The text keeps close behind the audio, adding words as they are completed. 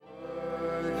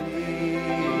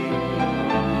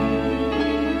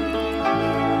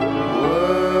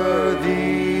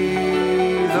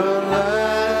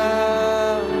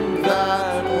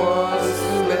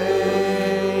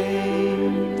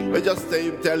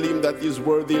tell him that he's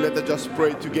worthy. Let us just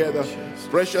pray together.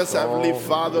 Precious Heavenly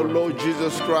Father, Lord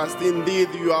Jesus Christ, indeed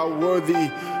you are worthy.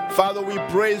 Father, we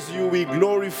praise you. We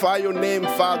glorify your name,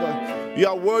 Father. You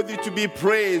are worthy to be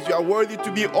praised. You are worthy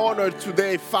to be honored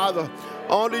today, Father.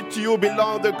 Only to you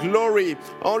belong the glory.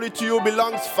 Only to you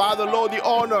belongs, Father, Lord, the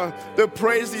honor, the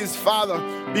praises, Father,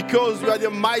 because you are the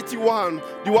mighty one,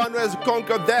 the one who has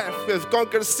conquered death, you have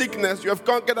conquered sickness, you have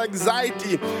conquered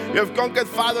anxiety, you have conquered,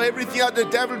 Father, everything that the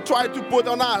devil tried to put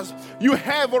on us. You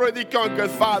have already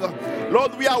conquered, Father.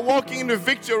 Lord, we are walking in the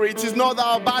victory. It is not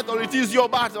our battle, it is your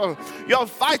battle. You are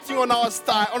fighting on our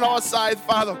side,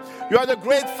 Father. You are the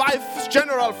great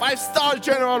five-star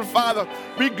general, Father.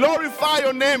 We glorify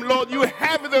your name, Lord. You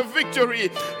have the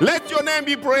victory. Let your name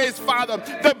be praised, Father.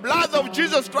 The blood of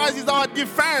Jesus Christ is our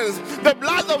defense. The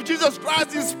blood of Jesus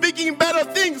Christ is speaking better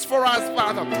things for us,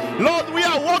 Father. Lord, we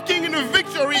are walking in the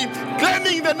victory,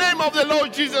 claiming the name of the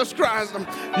Lord Jesus Christ.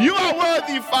 You are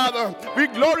worthy, Father. We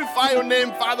glorify your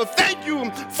name, Father. Thank you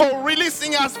for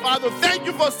releasing us, Father. Thank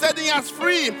you for setting us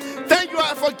free. Thank you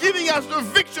for giving us the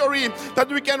victory that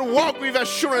we can walk with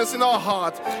assurance in our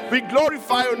heart. We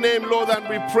glorify your name, Lord, and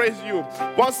we praise you.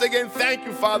 Once again, thank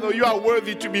you, Father. You are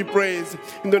worthy to be praised.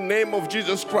 In the name of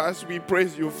Jesus Christ, we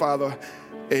praise you, Father.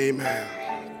 Amen.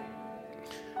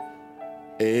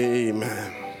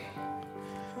 Amen.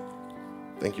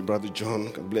 Thank you, Brother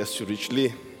John. God bless you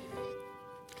richly.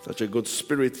 Such a good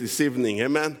spirit this evening.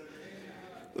 Amen.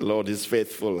 The Lord is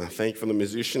faithful. Thank you for the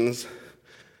musicians.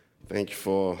 Thank you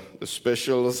for the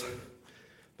specials.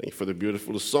 Thank you for the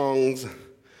beautiful songs.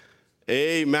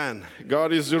 Amen.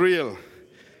 God is real.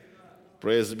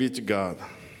 Praise be to God.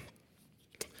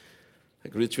 I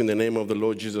greet you in the name of the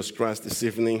Lord Jesus Christ this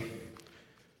evening.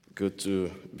 Good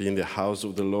to be in the house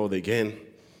of the Lord again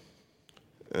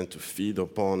and to feed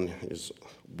upon his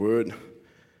word.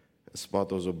 As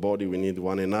part of the body, we need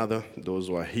one another. Those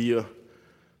who are here,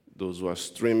 those who are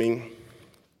streaming,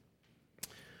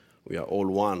 we are all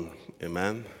one.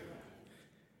 Amen.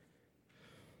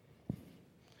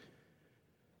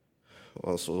 I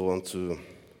also want to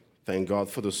thank God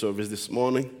for the service this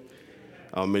morning.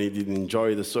 How many did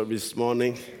enjoy the service this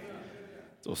morning?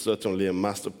 It was certainly a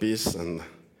masterpiece, and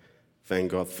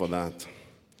thank God for that.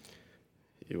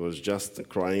 He was just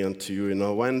crying unto you. You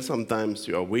know, when sometimes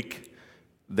you are weak,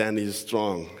 then he's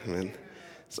strong. Amen.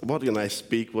 So what can I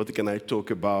speak? What can I talk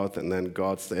about? And then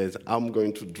God says, I'm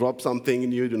going to drop something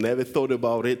in you. You never thought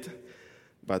about it,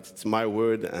 but it's my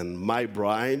word, and my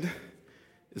bride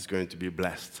is going to be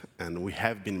blessed. And we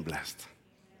have been blessed.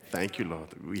 Thank you, Lord.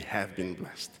 We have been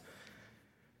blessed.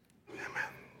 Amen.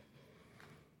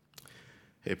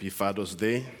 Happy Father's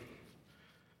Day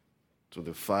to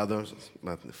the fathers,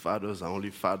 but the fathers are only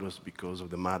fathers because of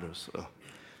the mothers. So,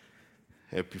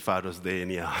 happy Father's Day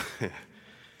anyhow.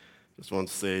 Just want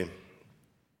to say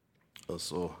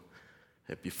also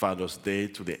happy Father's Day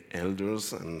to the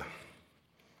elders. And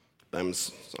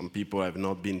sometimes some people have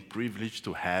not been privileged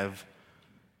to have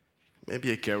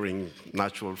maybe a caring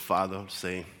natural father,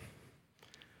 say,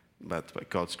 but by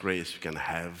God's grace, you can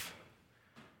have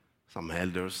some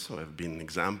elders who have been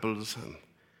examples and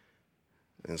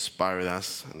inspired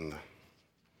us, and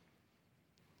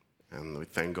we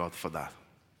thank God for that.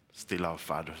 Still our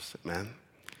fathers, amen.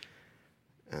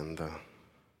 And God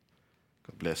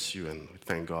bless you, and we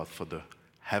thank God for the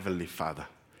Heavenly Father.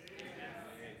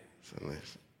 So He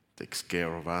takes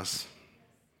care of us.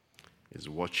 He's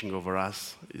watching over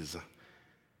us.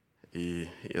 He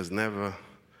has never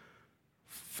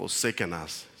forsaken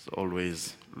us. He's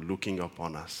always looking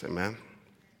upon us. Amen.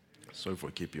 Sorry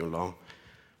for keeping you long.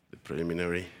 The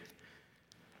preliminary.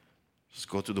 Just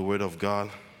go to the Word of God.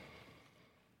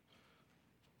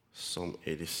 Psalm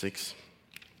 86.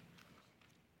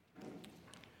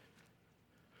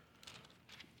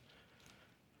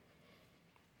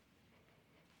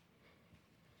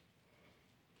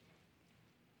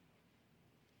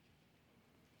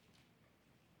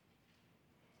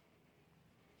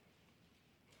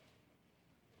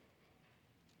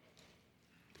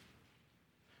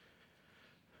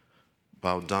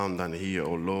 Bow down and hear,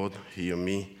 O Lord, hear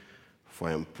me, for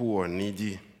I am poor and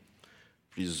needy.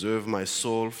 Preserve my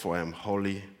soul, for I am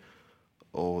holy.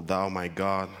 O thou my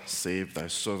God, save thy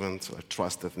servant, I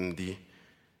trusted in thee.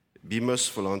 Be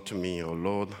merciful unto me, O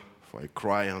Lord, for I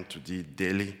cry unto thee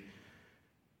daily.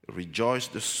 Rejoice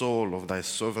the soul of thy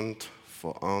servant,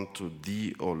 for unto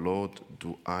thee, O Lord,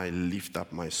 do I lift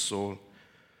up my soul.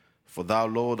 For thou,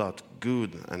 Lord, art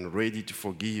good and ready to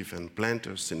forgive, and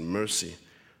plenteous in mercy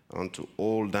unto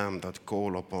all them that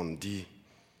call upon thee.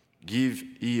 Give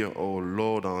ear, O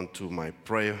Lord, unto my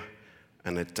prayer,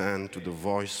 and attend to the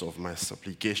voice of my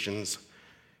supplications.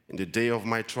 In the day of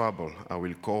my trouble, I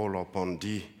will call upon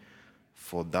thee,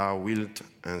 for thou wilt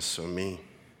answer me.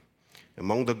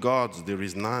 Among the gods there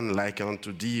is none like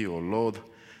unto thee, O Lord,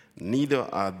 neither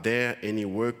are there any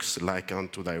works like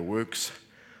unto thy works.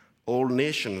 All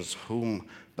nations whom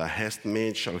thou hast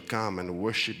made shall come and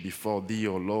worship before thee,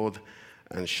 O Lord,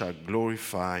 and shall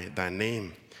glorify thy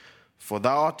name. For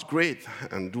thou art great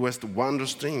and doest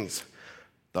wondrous things.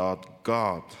 Thou art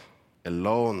God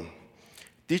alone.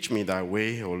 Teach me thy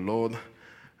way, O Lord,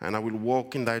 and I will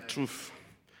walk in thy truth.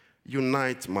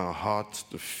 Unite my heart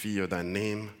to fear thy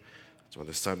name. So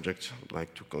the subject, I would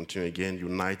like to continue again.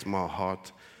 Unite my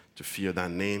heart to fear thy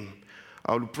name.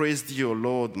 I will praise thee, O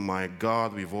Lord, my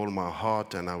God, with all my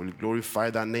heart, and I will glorify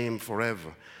thy name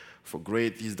forever. For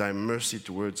great is thy mercy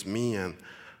towards me, and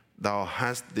thou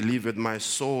hast delivered my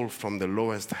soul from the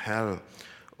lowest hell.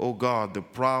 O God, the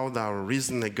proud are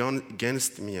risen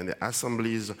against me, and the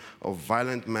assemblies of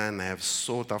violent men have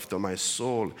sought after my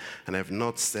soul, and have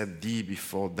not set thee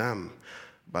before them.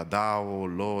 But thou, O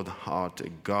Lord, art a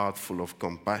God full of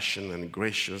compassion and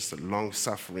gracious,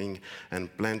 long-suffering,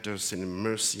 and plenteous in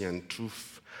mercy and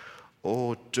truth.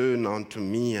 O turn unto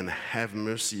me and have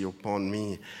mercy upon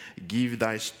me. Give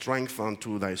thy strength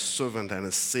unto thy servant,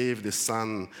 and save the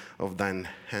son of thine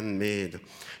handmaid.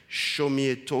 Show me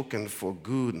a token for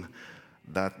good,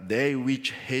 that they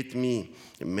which hate me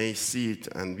may see it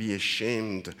and be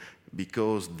ashamed,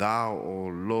 because thou,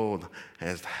 O Lord,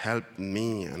 hast helped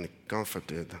me and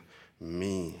comforted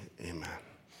me. Amen.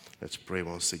 Let's pray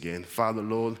once again. Father,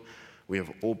 Lord, we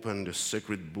have opened the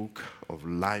sacred book of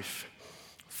life.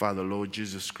 Father, Lord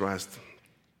Jesus Christ,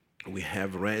 we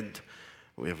have read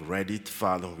it,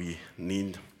 Father. We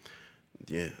need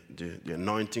the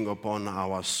anointing upon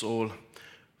our soul.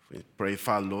 We pray,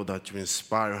 Father, Lord, that you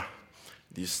inspire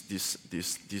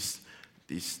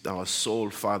our soul,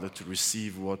 Father, to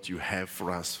receive what you have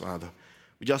for us, Father.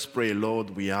 We just pray, Lord,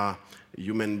 we are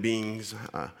human beings.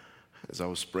 As I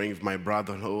was praying with my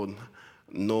brother, Lord,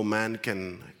 no man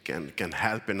can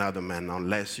help another man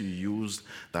unless you use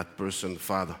that person,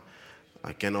 Father.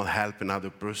 I cannot help another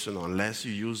person unless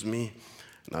you use me.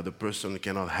 Another person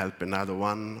cannot help another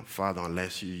one, Father,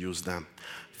 unless you use them.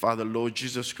 Father, Lord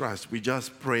Jesus Christ, we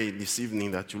just pray this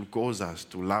evening that you'll cause us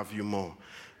to love you more.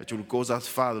 That you'll cause us,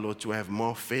 Father, Lord, to have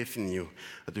more faith in you.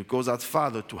 That you'll cause us,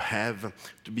 Father,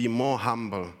 to be more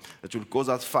humble. That you'll cause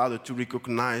us, Father, to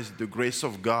recognize the grace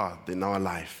of God in our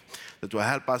life. That will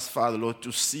help us, Father, Lord,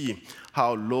 to see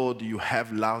how, Lord, you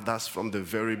have loved us from the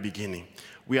very beginning.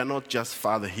 We are not just,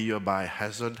 Father, here by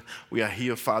hazard. We are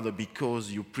here, Father,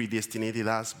 because you predestinated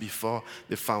us before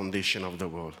the foundation of the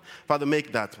world. Father,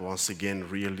 make that once again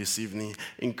real this evening.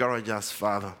 Encourage us,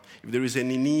 Father. If there is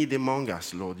any need among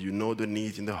us, Lord, you know the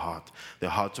need in the heart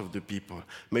of the people.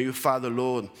 May you, Father,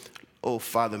 Lord, oh,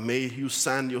 Father, may you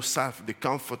send yourself, the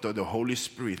Comforter, the Holy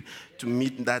Spirit, to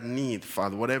meet that need,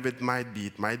 Father, whatever it might be.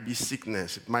 It might be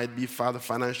sickness. It might be, Father,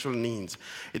 financial needs.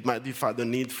 It might be, Father,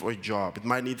 need for a job. It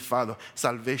might need, Father,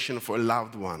 salvation for a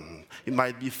loved one. It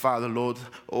might be, Father, Lord,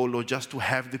 oh, Lord, just to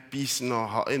have the peace in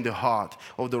the heart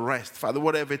of the rest. Father,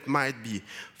 whatever it might be,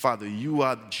 Father, you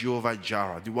are Jehovah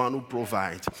Jireh, the one who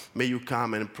provides. May you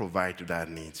come and provide to that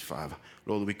needs, Father.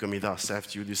 Lord, we commit ourselves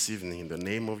to you this evening. In the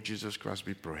name of Jesus Christ,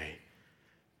 we pray.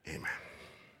 Amen.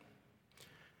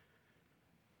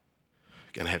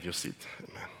 You can have your seat.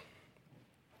 Amen.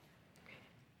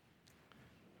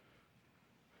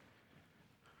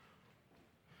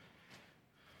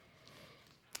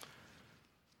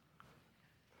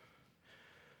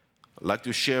 I'd like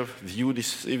to share with you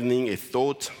this evening a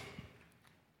thought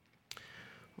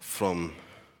from,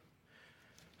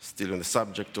 still on the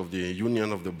subject of the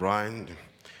union of the bride,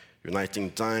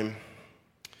 uniting time.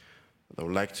 I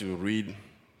would like to read,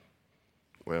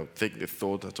 take the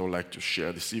thought that I would like to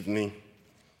share this evening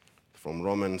from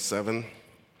Romans 7.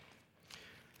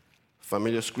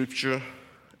 Familiar scripture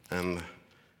and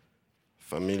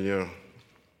familiar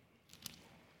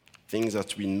things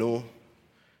that we know,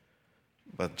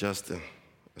 but just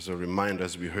as a reminder,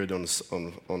 as we heard on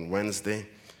Wednesday,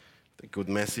 a good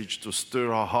message to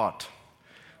stir our heart,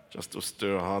 just to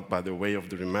stir our heart by the way of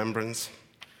the remembrance,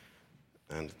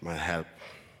 and it might help.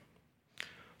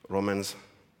 Romans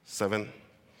 7.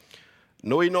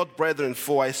 Know ye not, brethren,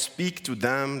 for I speak to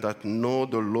them that know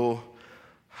the law,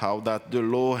 how that the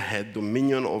law had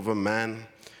dominion over man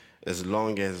as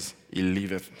long as he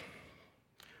liveth.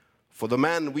 For the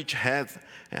man which hath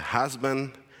a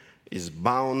husband is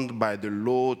bound by the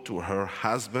law to her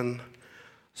husband,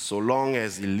 so long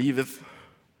as he liveth.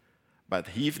 But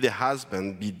if the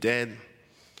husband be dead,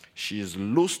 she is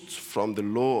loosed from the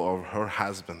law of her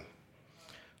husband.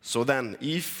 So then,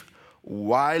 if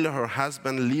while her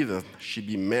husband liveth, she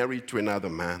be married to another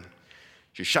man,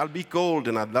 she shall be called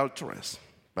an adulteress.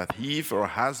 But if her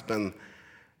husband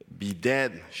be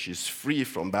dead, she is free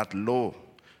from that law,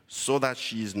 so that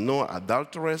she is no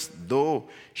adulteress, though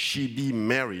she be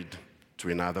married to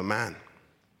another man.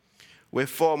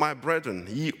 Wherefore, my brethren,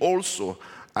 ye also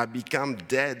are become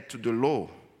dead to the law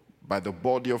by the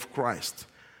body of Christ,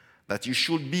 that you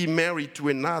should be married to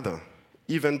another,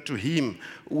 even to him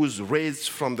who is raised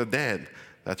from the dead,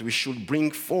 that we should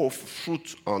bring forth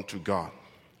fruit unto God.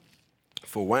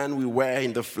 For when we were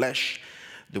in the flesh,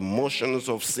 the motions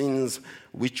of sins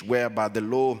which were by the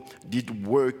law did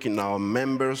work in our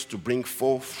members to bring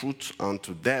forth fruit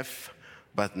unto death.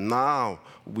 But now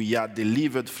we are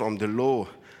delivered from the law,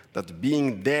 that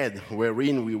being dead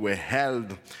wherein we were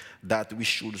held, that we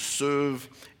should serve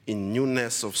in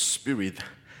newness of spirit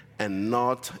and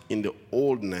not in the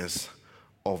oldness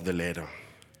of the letter.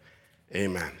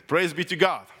 Amen. Praise be to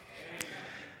God.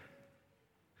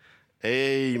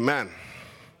 Amen.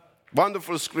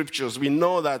 Wonderful scriptures. We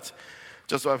know that,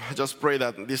 just pray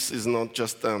that this is not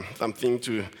just something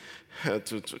to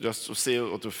say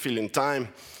or to fill in time,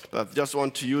 but just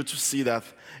want you to see that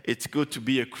it's good to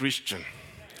be a Christian.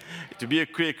 To be a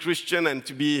Christian and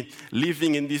to be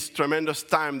living in this tremendous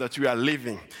time that we are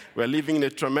living. We are living in a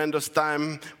tremendous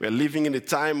time. We are living in a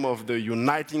time of the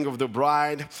uniting of the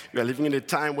bride. We are living in a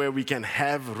time where we can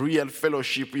have real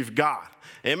fellowship with God.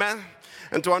 Amen?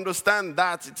 And to understand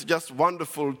that, it's just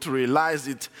wonderful to realize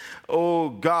it. Oh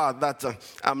God, that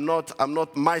I'm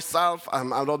not myself.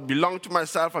 I don't belong to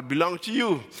myself. I belong to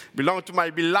you. Belong to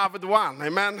my beloved one.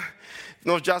 Amen? It's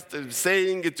not just a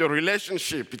saying. It's a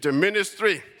relationship. It's a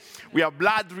ministry. We are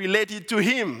blood related to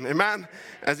him. Amen?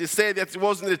 As he said that it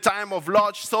was in the time of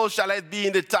Lot, so shall it be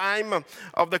in the time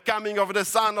of the coming of the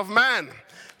Son of Man.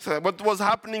 So what was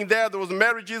happening there, those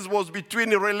marriages was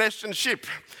between a relationship.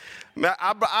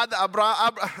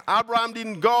 Abraham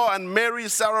didn't go and marry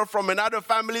Sarah from another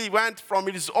family. He went from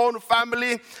his own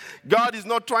family. God is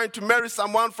not trying to marry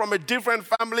someone from a different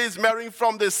family. He's marrying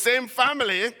from the same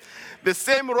family. The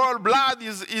same royal blood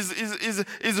is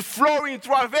flowing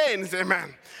through our veins.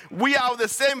 Amen. We are the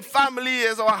same family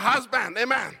as our husband.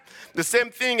 Amen. The same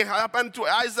thing happened to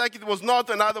Isaac. It was not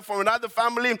from another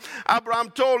family. Abraham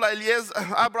told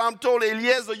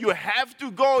Eliezer, you have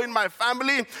to go in my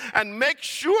family and make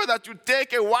sure that you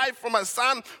take a wife from a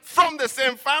son from the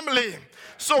same family.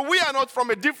 So we are not from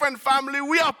a different family.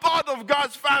 We are part of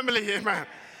God's family. Amen.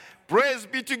 Praise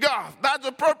be to God. That's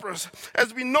the purpose.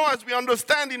 As we know, as we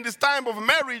understand in this time of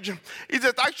marriage, it's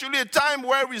actually a time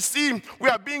where we see we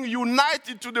are being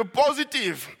united to the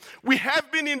positive. We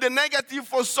have been in the negative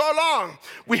for so long.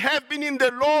 We have been in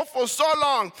the law for so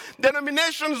long.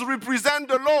 Denominations represent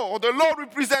the law, or the law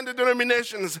represents the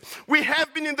denominations. We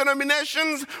have been in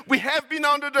denominations. We have been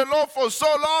under the law for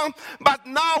so long, but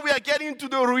now we are getting to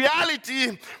the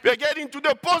reality. We are getting to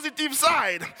the positive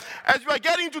side. As we are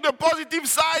getting to the positive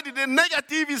side, the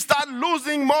negative is start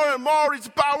losing more and more its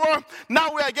power.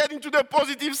 Now we are getting to the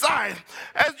positive side.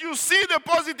 As you see the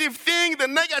positive thing, the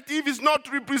negative is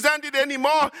not represented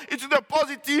anymore. It's the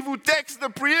positive who takes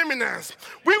the preeminence.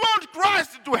 We want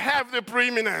Christ to have the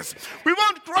preeminence. We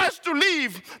want Christ to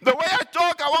live. The way I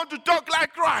talk, I want to talk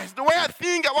like Christ. The way I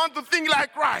think, I want to think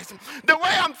like Christ. The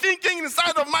way I'm thinking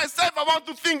inside of myself, I want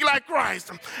to think like Christ.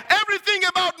 Everything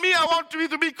about me, I want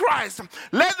to be Christ.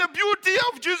 Let the beauty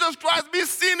of Jesus Christ be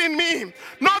seen in me.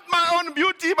 Not my own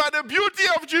beauty, but the beauty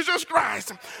of Jesus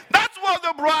Christ. That's what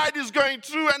the bride is going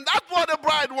through, and that's what the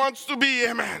bride wants to be.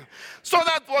 Amen. So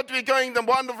that's what we're going, the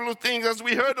wonderful things, as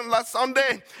we heard on last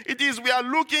Sunday. It is we are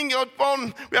looking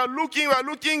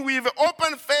with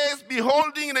open face,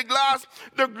 beholding in the glass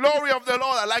the glory of the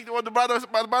Lord. I like what the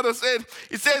brother said.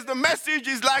 It says the message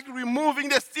is like removing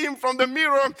the steam from the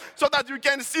mirror so that you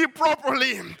can see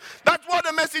properly. That's what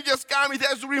the message has come. It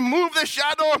has to remove the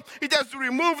shadow. It has to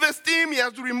remove the steam. It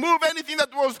has to remove anything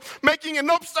that was making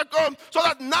an obstacle so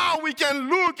that now we can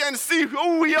look and see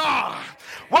who we are.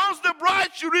 Once the bride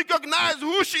should recognize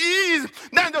who she is,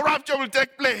 then the rapture will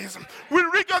take place. We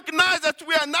recognize that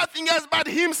we are nothing else but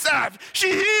himself. She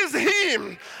is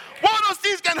him. One of those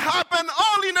things can happen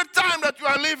only in the time that you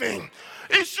are living.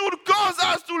 It should cause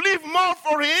us to live more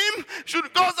for him.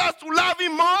 Should cause us to love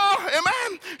him more.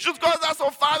 Amen. Should cause us, oh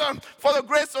Father, for the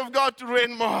grace of God to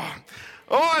reign more.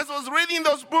 Oh, as I was reading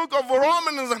those book of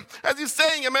Romans, as he's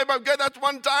saying, and maybe I'll get that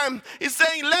one time, he's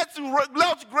saying, let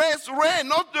grace reign,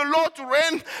 not the law to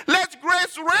reign. Let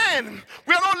grace reign.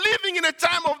 We are not living in a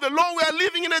time of the law. We are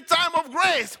living in a time of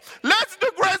grace. Let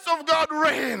the grace of God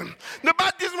reign. The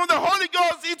baptism of the Holy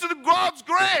Ghost is God's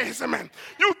grace. Amen.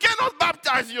 You cannot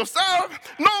baptize yourself.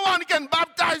 No one can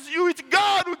baptize you. It's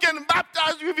God who can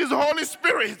baptize you with His Holy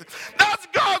Spirit. That's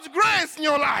God's grace in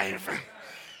your life.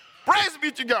 Praise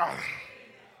be to God.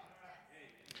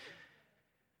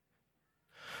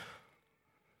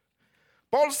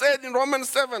 Paul said in Romans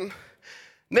 7,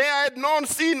 they had known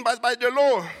sin but by the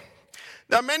law.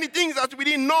 There are many things that we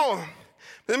didn't know.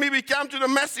 Then we come to the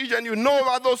message and you know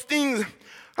about those things.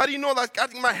 I didn't know that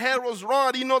cutting my hair was wrong.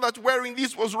 I didn't know that wearing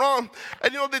this was wrong. I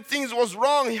didn't know that things was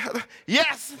wrong.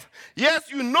 Yes,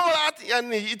 you know that,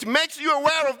 and it makes you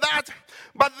aware of that.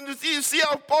 But you see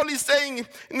how Paul is saying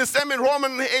in the same in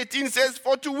Romans 18 says,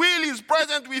 for to will is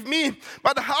present with me,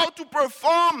 but how to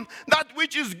perform that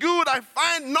which is good I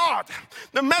find not.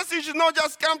 The message is not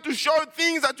just come to show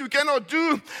things that you cannot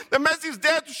do. The message is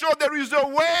there to show there is a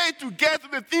way to get to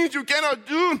the things you cannot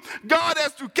do. God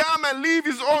has to come and live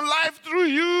His own life through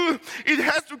you. It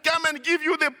has to come and give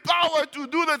you the power to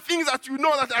do the things that you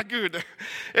know that are good.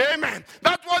 Amen.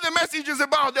 That's what the message is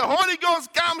about. The Holy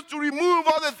Ghost comes to remove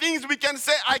all the things we can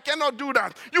say, I cannot do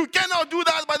that. You cannot do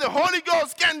that, but the Holy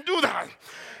Ghost can do that.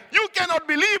 You cannot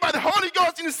believe, but the Holy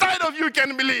Ghost inside of you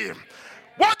can believe.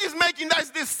 What is making that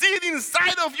is the seed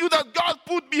inside of you that God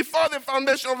put before the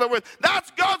foundation of the world.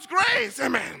 That's God's grace.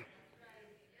 Amen.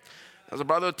 As a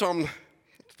brother Tim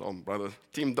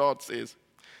Dodd says,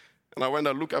 and I went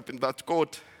and look up in that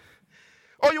quote,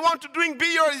 oh, you want to drink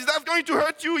beer? Is that going to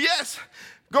hurt you? Yes.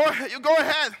 Go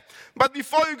ahead. But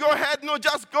before you go ahead, no,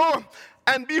 just go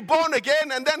and be born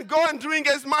again and then go and drink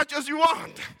as much as you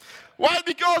want. Why?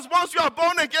 Because once you are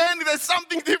born again, there's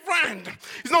something different.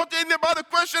 It's not about the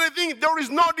question. I think there is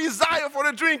no desire for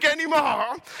the drink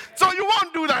anymore. So you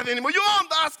won't do that anymore. You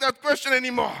won't ask that question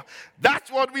anymore.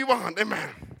 That's what we want. Amen.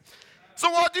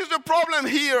 So what is the problem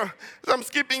here? I'm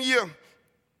skipping here.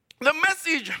 The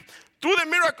message through the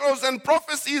miracles and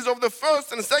prophecies of the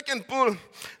first and second pull,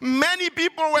 many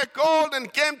people were called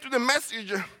and came to the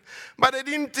message, but they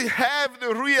didn't have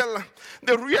the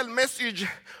real message.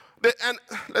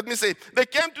 They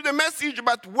came to the message,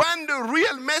 but when the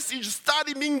real message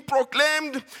started being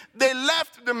proclaimed, they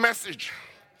left the message.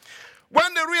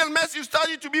 When the real message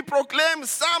started to be proclaimed,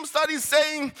 some started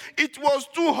saying it was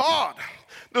too hard.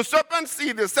 The serpent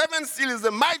seal, the seventh seal is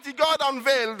the mighty God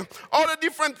unveiled. All the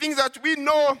different things that we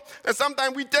know and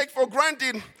sometimes we take for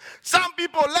granted. Some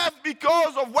people left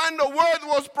because of when the word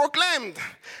was proclaimed.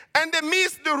 And they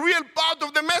missed the real part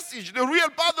of the message. The real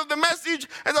part of the message,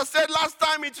 as I said last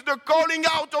time, it's the calling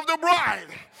out of the bride.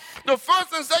 The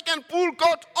first and second pool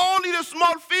caught only the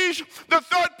small fish. The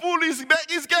third pool is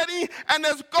getting and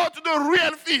has caught the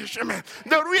real fish. Amen.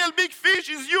 The real big fish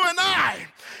is you and I.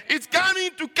 It's coming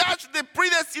to catch the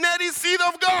predestinated seed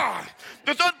of God.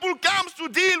 The third pool comes to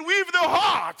deal with the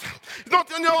heart. It's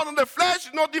not only on the flesh,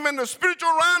 it's not even the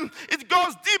spiritual realm. It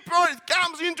goes deeper, it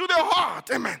comes into the heart.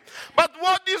 Amen. But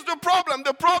what is the problem?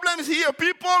 The problem is here.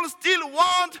 People still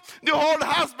want the old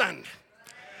husband.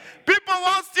 People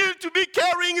want still to be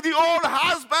carrying the old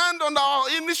husband on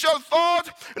our initial thought,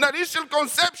 and initial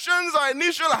conceptions, our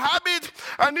initial habit,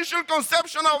 our initial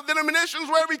conception of denominations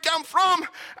where we come from,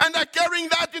 and they're carrying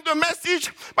that into the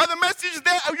message. But the message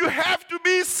there, you have to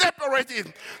be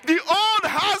separated. The old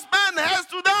husband has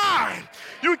to die.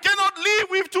 You cannot live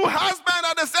with two husbands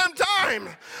at the same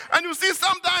time. And you see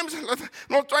sometimes, I'm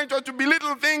not trying to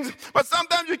belittle things, but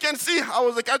sometimes you can see, I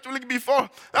was a Catholic before,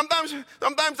 sometimes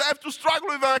I have to struggle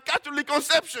with Catholic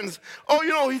conceptions.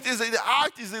 Oh, it is the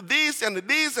art is this and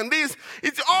this and this.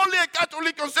 It's only a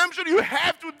Catholic conception. You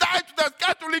have to die to that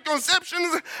Catholic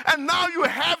conceptions, and now you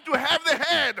have to have the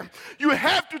head. You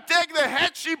have to take the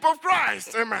headship of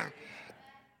Christ. Amen.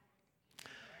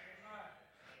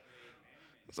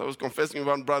 So I was confessing,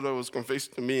 one brother was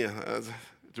confessing to me,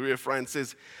 to a friend,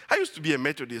 says, I used to be a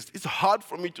Methodist. It's hard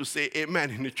for me to say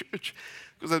amen in the church,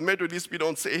 because as Methodists, we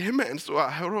don't say amen. So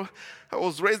I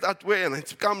was raised that way, and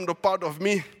it's become a part of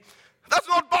me. That's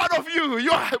not part of you.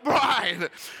 You are a bride.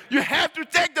 You have to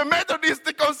take the Methodist,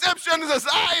 the conceptions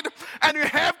aside, and you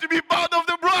have to be part of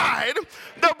the bride.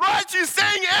 The bride, she's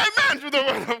saying amen to the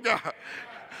word of God.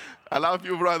 I love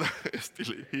you, brother.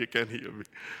 Still, you can hear me.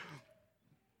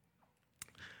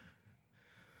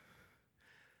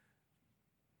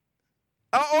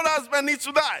 Our old husband needs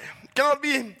to die. Cannot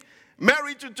be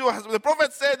married to two husbands. The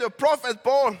prophet said, the prophet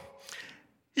Paul,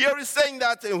 here is saying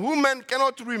that a woman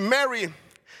cannot remarry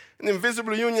an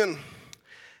invisible union.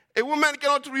 A woman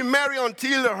cannot remarry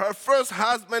until her first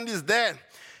husband is dead.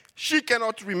 She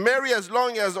cannot remarry as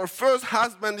long as her first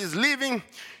husband is living.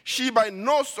 She, by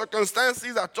no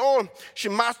circumstances at all, she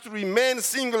must remain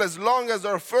single as long as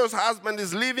her first husband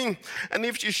is living. And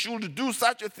if she should do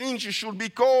such a thing, she should be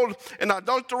called an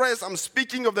adulteress. I'm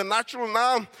speaking of the natural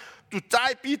now. To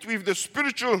type it with the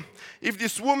spiritual, if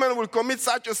this woman will commit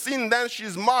such a sin, then she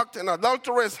is marked an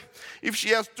adulteress. If she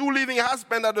has two living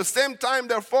husbands at the same time,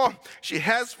 therefore, she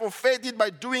has forfeited by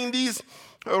doing this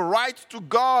her right to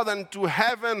God and to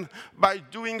heaven by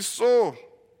doing so.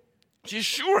 She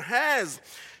sure has.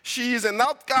 She is an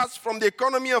outcast from the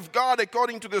economy of God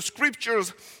according to the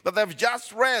scriptures that I've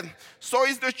just read. So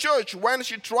is the church. When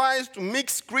she tries to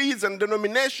mix creeds and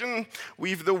denomination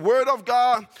with the word of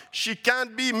God, she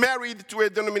can't be married to a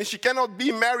denomination. She cannot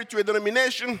be married to a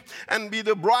denomination and be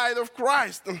the bride of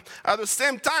Christ. At the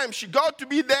same time, she got to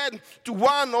be dead to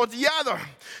one or the other.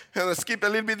 And I skip a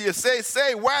little bit here.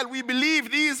 Say, well, we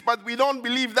believe this, but we don't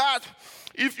believe that.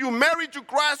 If you marry to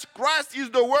Christ, Christ is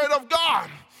the word of God.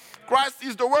 Christ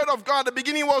is the word of God. The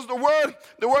beginning was the word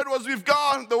was with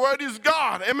God, the word is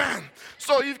God. Amen.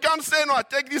 So you can't say, no, I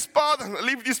take this part and I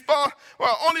leave this part.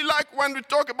 Well, only like when we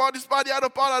talk about this part, the other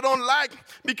part I don't like,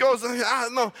 because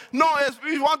no, as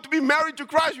we want to be married to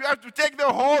Christ, you have to take the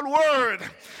whole word.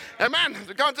 Amen.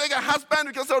 You can't take a husband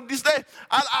because of this day.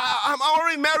 I'm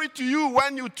already married to you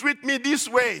when you treat me this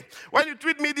way. When you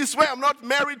treat me this way, I'm not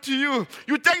married to you.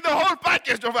 You take the whole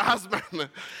package of a husband.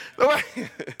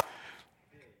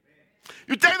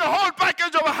 You take the whole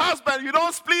package of a husband. You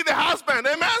don't split the husband.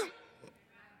 Amen?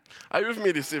 Are you with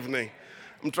me this evening?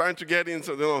 I'm trying to get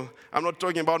into, I'm not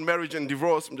talking about marriage and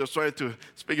divorce. I'm just trying to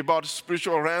speak about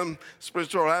spiritual realm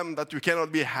that you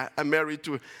cannot be married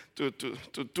to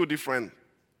two different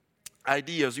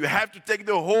ideas. You have to take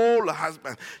the whole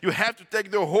husband. You have to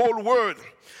take the whole word.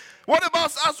 What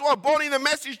about us who are born in the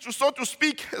message, so to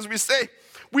speak, as we say?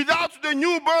 Without the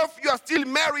new birth, you are still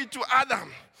married to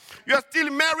Adam. You are still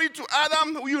married to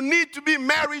Adam. You need to be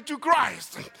married to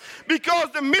Christ, because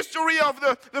the mystery of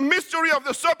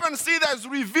the serpent seed has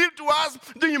revealed to us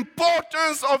the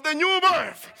importance of the new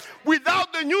birth.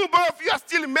 Without the new birth, you are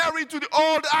still married to the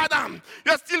old Adam.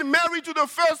 You are still married to the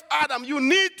first Adam.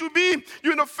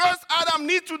 The first Adam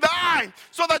needs to die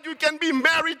so that you can be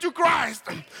married to Christ.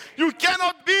 You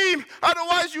cannot be,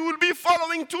 otherwise you will be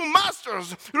following two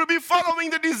masters. You will be following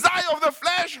the desire of the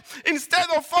flesh instead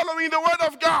of following the word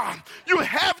of God. You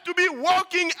have to be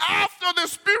walking after the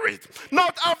Spirit,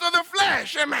 not after the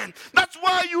flesh. Amen. That's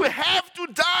why you have to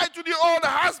die to the old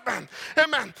husband.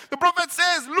 Amen. The prophet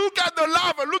says, look at the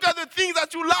lover. Look at the things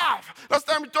that you love. Last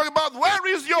time we talked about, where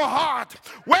is your heart?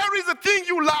 Where is the thing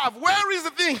you love? Where is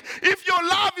the thing? If your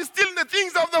love is still in the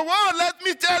things of the world, let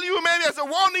me tell you, maybe as a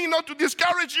warning, not to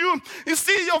discourage you. You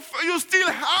see, you're still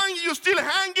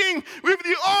hanging with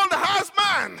the old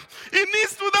husband. He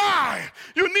needs to die.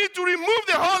 You need to remove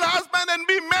the whole husband and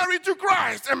be married to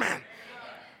Christ. Amen.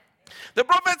 The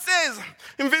prophet says,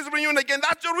 invisible union again,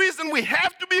 that's the reason we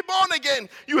have to be born again.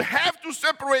 You have to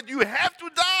separate. You have to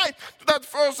die to that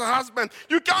first husband.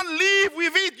 You can't live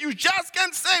with it. You just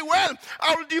can't say, well,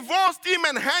 I'll divorce him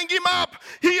and hang him up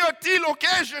here till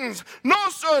occasions. No,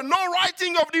 sir, no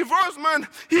writing of divorcement.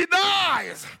 He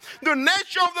dies. The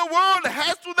nature of the world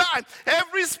has to die.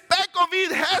 Every speck of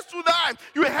it has to die.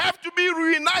 You have to be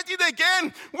reunited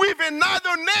again with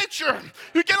another nature.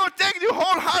 You cannot take the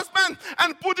whole husband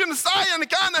and put inside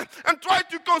and try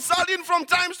to consult him from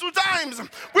times to times.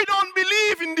 We don't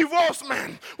believe in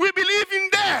divorcement. We believe in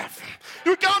death.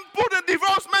 You can't put a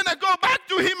divorced man and go back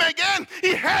to him again.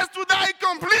 He has to die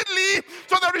completely,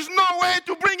 so there is no way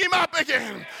to bring him up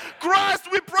again.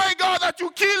 Christ, we pray, God, that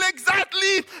you kill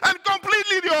exactly and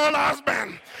completely the old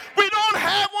husband. We don't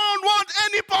want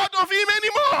any part of him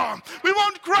anymore. We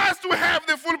want Christ to have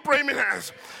the full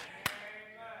preeminence.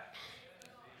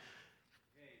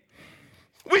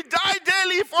 We die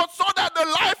daily so that the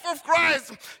life of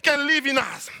Christ can live in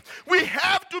us. We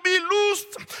have to be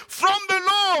loosed from the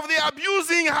law of the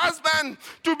abusing husband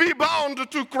to be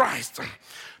bound to Christ.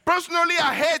 Personally,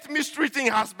 I hate mistreating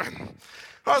husband.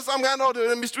 Some kind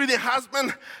of mistreating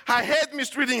husband. I hate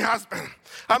mistreating husband.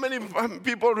 How many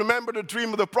people remember the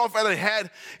dream of the prophet that had?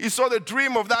 He saw the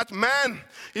dream of that man.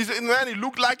 He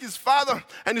looked like his father,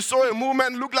 and he saw a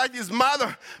woman look like his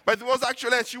mother. But it was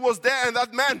actually, and she was there, and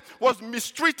that man was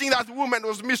mistreating that woman,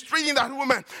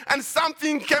 and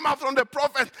something came out from the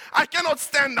prophet. I cannot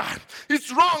stand that.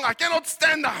 It's wrong. I cannot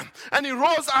stand that. And he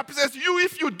rose up and says,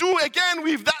 if you do again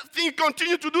with that thing,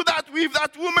 continue to do that with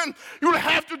that woman, you'll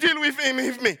have to deal with him,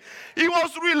 with me. He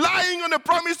was relying on the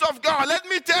promise of God. Let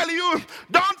me tell you,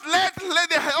 don't let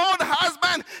the old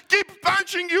husband keep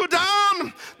punching you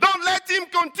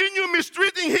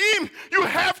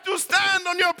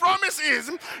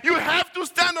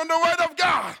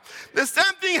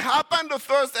the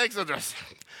first Exodus,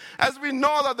 as we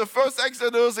know that the first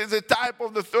Exodus is a type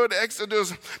of the third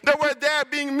Exodus, they were there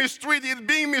being mistreated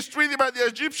by the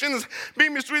Egyptians,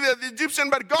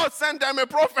 but God sent them a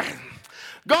prophet.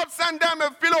 God sent them a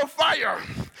pillar of fire.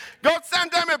 God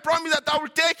sent them a promise that I will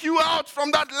take you out from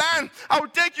that land. I will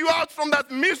take you out from that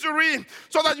misery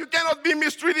so that you cannot be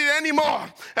mistreated anymore.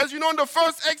 As you know, in the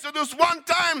first Exodus, one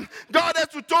time, God had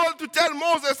to tell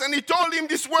Moses, and he told him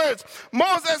these words.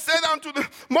 Moses said unto the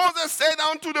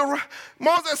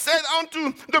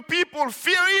people,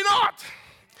 "Fear ye not.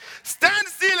 Stand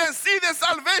still and see the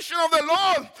salvation of the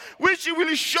Lord, which he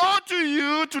will show to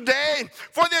you today.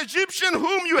 For the Egyptian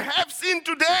whom you have seen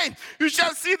today, you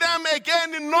shall see them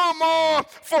again no more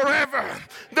forever.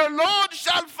 The Lord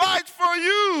shall fight for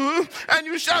you, and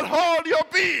you shall hold your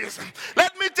peace."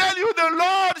 Let me tell you, the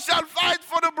Lord shall fight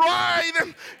for the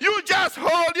bride. You just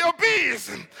hold your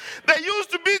peace. They used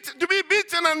to be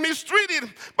beaten and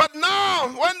mistreated, but now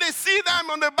when they see them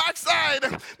on the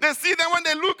backside, they see them when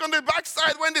they look on the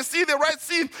backside, when they see the Red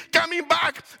Sea coming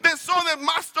back, they saw the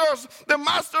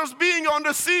masters being on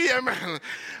the sea. Amen.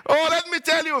 Oh, let me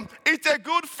tell you, it's a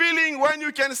good feeling when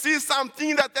you can see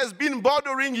something that has been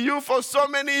bothering you for so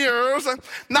many years.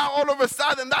 Now all of a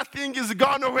sudden that thing is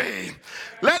gone away.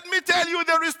 Let me tell you,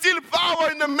 there is still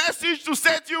power in the message to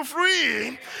set you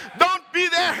free. Don't be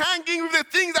there hanging with the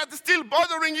things that is still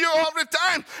bothering you all the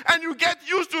time, and you get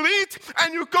used to it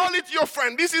and you call it your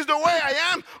friend. This is the way I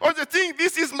am, or the thing,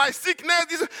 this is my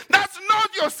sickness. That's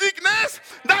not your sickness.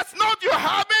 That's not your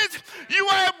habit. You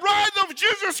are a bride of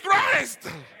Jesus Christ.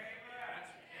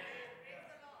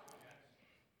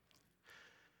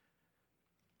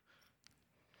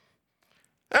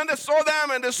 And they saw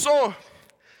them, and they saw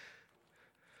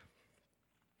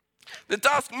the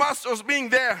taskmasters being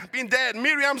dead.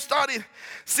 Miriam started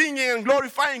singing and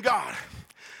glorifying God.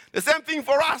 The same thing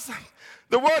for us.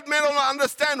 The world may not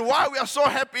understand why we are so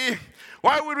happy,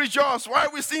 why we rejoice, why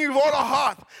we sing with all our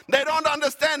heart. They don't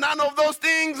understand none of those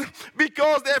things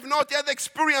because they have not yet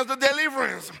experienced the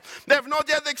deliverance. They have not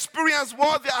yet experienced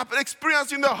what they have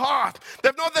experienced in the heart. They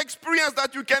have not experienced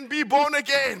that you can be born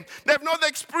again. They have not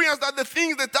experienced that the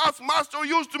things the taskmaster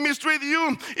used to mistreat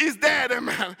you is dead,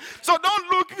 amen. So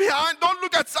don't look behind, don't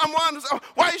look at someone and say,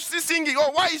 why is she singing?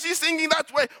 Or why is he singing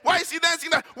that way? Why is he dancing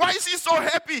that? Why is he so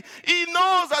happy? He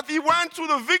knows that he went through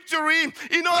the victory.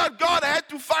 He knows that God had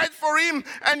to fight for him,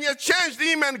 and he has changed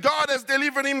him, and God has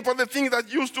delivered him from the things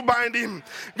that used to bind him.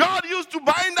 God used to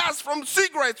bind us from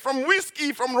cigarettes, from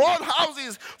whiskey, from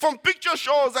roadhouses, from picture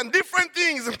shows and different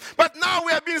things, but now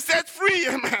we have been set free.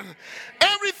 Amen.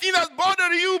 Everything that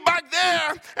bothered you back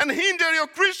there and hindered your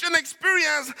Christian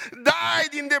experience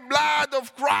died in the blood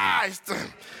of Christ.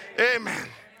 Amen.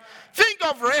 Think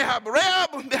of Rahab.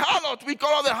 Rahab, the harlot, we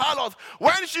call her the harlot.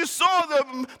 When she saw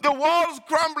the walls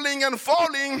crumbling and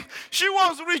falling, she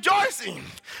was rejoicing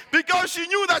because she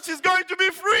knew that she's going to be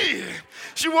free.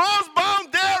 She was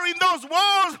bound there in those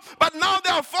walls, but now they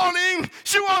are falling.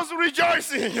 She was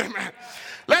rejoicing. Amen.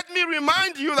 Let me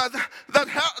remind you that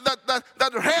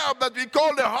Rahab, that we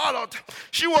call the harlot,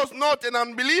 she was not an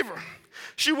unbeliever.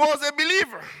 She was a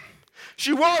believer.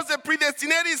 She was a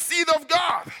predestinated seed of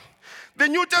God. The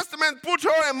New Testament put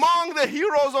her among the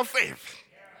heroes of faith.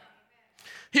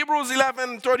 Hebrews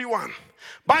 11:31.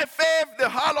 By faith the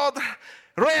harlot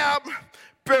Rahab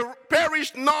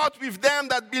perished not with them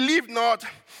that believed not,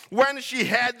 when she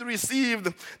had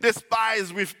received the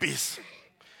spies with peace.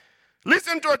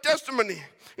 Listen to her testimony.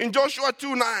 In Joshua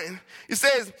 2:9, it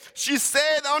says, she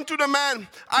said unto the man,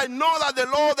 I know that the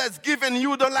Lord has given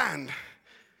you the land,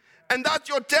 and that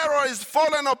your terror is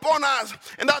fallen upon us,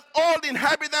 and that all the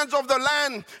inhabitants of the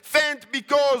land faint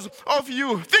because of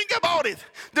you. Think about it.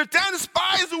 The 10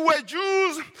 spies who were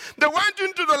Jews, they went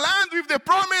into the land with the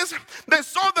promise. They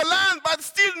saw the land, but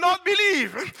still not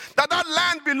believe that that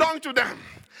land belonged to them.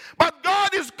 But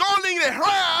God is calling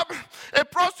Rahab, a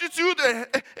prostitute,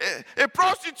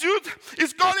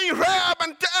 is calling Rahab,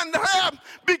 and Rahab,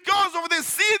 because of the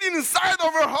seed inside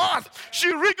of her heart, she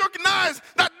recognized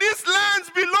that this land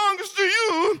belongs to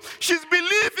you. She's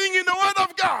believing in the word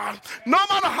of God. No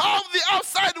matter how the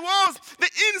outside was, the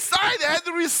inside had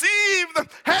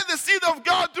the seed of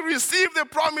God to receive the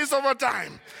promise of her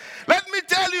time. Let me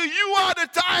tell you, you are the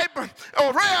type,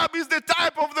 or Rahab is the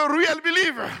type of the real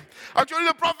believer. Actually,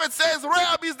 the prophet says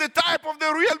Rahab is the type of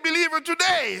the real believer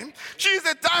today. She is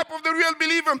the type of the real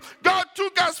believer. God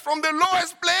took us from the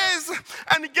lowest place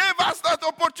and gave us that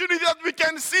opportunity that we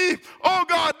can see, oh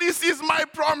God, this is my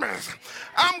promise.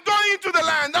 I'm going to the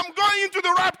land. I'm going into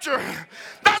the rapture.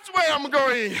 That's where I'm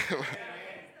going.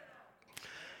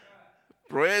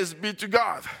 Praise be to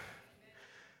God.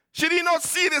 She did not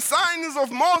see the signs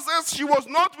of Moses. She was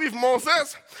not with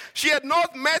Moses. She had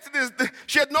not met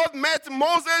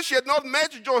Moses. She had not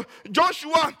met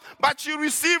Joshua. But she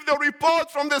received the report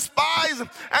from the spies,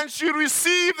 and she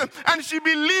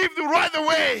believed right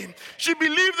away. She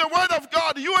believed the word of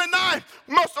God. You and I,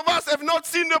 most of us have not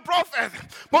seen the prophet.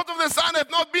 Most of the sun have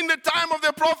not been the time of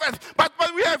the prophet. But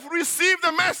we have received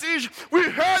the message. We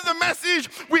heard the message.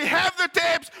 We have the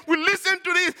tapes. We listen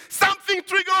to this. Something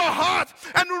triggered our heart,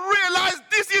 and realize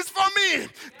this is for me.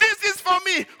 This is for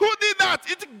me. Who did that?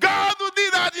 It's God who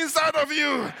did that inside of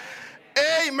you.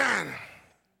 Amen.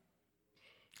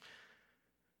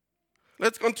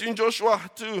 Let's continue Joshua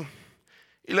 2,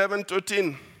 11,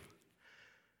 13.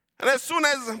 And as soon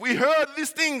as we heard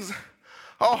these things,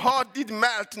 our heart did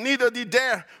melt, neither did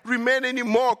there remain any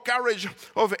more courage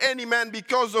of any man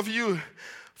because of you.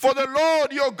 For the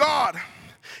Lord your God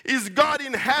is God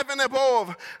in heaven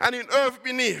above and in earth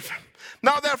beneath.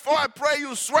 Now therefore I pray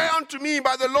you, swear unto me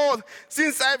by the Lord,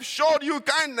 since I have showed you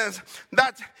kindness,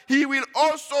 that he will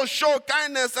also show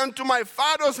kindness unto my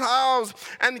father's house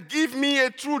and give me a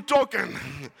true token.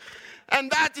 And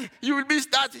that you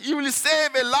will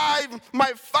save alive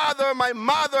my father, my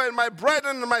mother, and my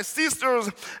brethren, and my sisters,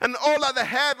 and all that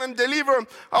have, and deliver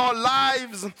our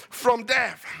lives from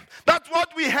death. That's what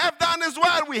we have done as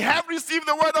well. We have received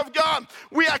the word of God.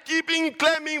 We are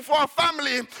claiming for our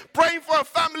family, praying for our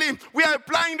family. We are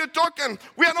applying the token.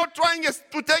 We are not trying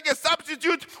to take a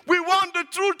substitute. We want the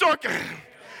true token.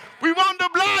 We want the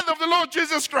blood of the Lord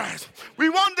Jesus Christ. We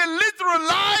want the literal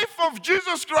life of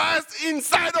Jesus Christ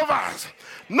inside of us,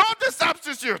 not a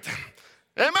substitute.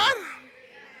 Amen?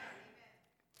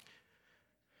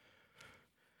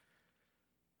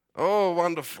 Oh,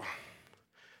 wonderful.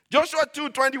 Joshua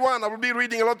 2:21, I will be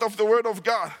reading a lot of the word of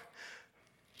God.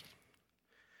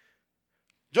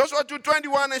 Joshua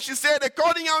 2:21, and she said,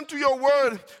 according unto your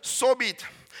word, so be it.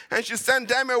 And she sent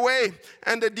them away,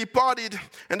 and they departed,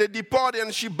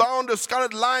 and she bound a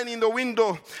scarlet line in the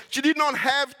window. She did not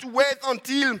have to wait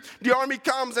until the army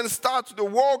comes and starts the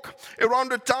walk around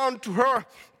the town to her.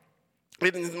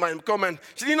 It is my comment.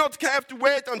 She did not have to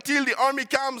wait until the army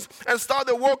comes and start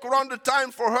the walk around the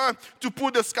town for her to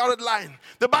put the scarlet line.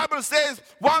 The Bible says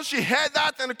once she had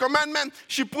that and the commandment,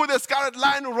 she put the scarlet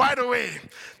line right away.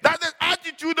 That's the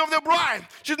attitude of the bride.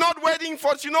 She's not waiting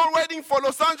for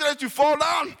Los Angeles to fall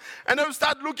down and then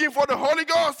start looking for the Holy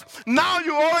Ghost. Now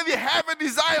you already have a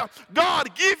desire.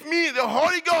 God, give me the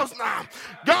Holy Ghost now.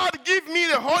 God, give me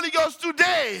the Holy Ghost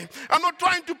today. I'm not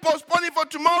trying to postpone it for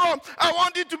tomorrow. I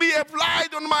want it to be applied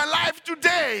on my life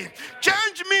today.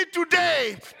 Change me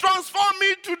today. Transform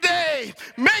me today.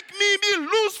 Make me be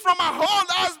loose from my old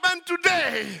husband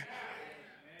today.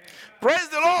 Praise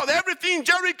the Lord. Everything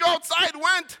Jericho outside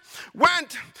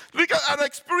went. Look at our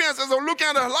experience as I'm looking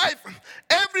at her life.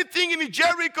 Everything in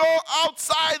Jericho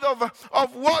outside of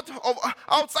what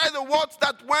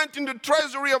that went in the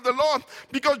treasury of the Lord.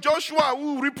 Because Joshua,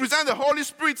 who represents the Holy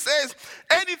Spirit, says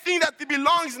anything that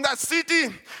belongs in that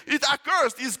city is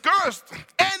accursed, is cursed.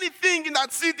 Anything in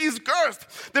that city is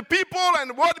cursed. The people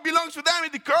and what belongs to them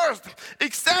is cursed,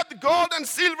 except gold and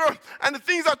silver and the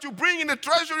things that you bring in the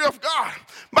treasury of God.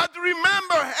 But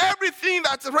remember, everything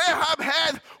that Rahab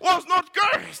had was not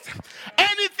cursed.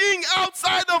 Anything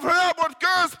outside of her was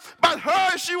cursed, but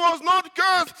her, she was not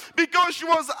cursed because she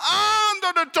was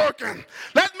under the token.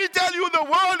 Let me tell you, the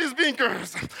world is being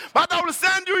cursed. But I will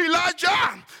send you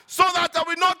Elijah so that I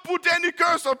will not put any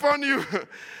curse upon you.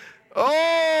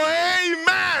 Oh,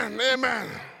 amen, amen.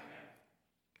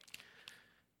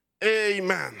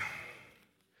 Amen.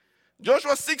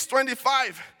 Joshua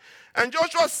 6:25. And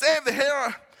Joshua saved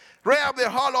Rahab the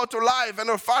harlot alive, and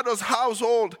her father's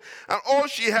household, and all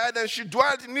she had, and she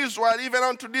dwelt in Israel even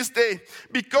unto this day,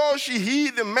 because she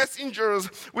heeded the messengers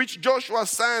which Joshua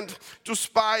sent to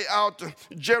spy out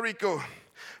Jericho.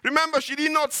 Remember, she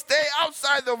did not stay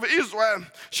outside of Israel.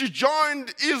 She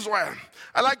joined Israel.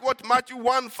 I like what Matthew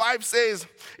 1:5 says.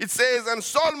 It says, and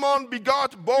Solomon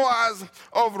begot Boaz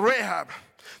of Rahab.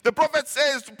 The prophet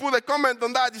says, to put a comment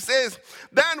on that, he says,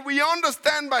 then we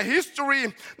understand by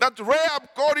history that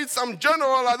Rahab courted some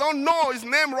general, I don't know his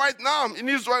name right now, in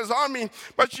Israel's army,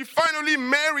 but she finally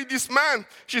married this man.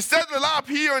 She settled up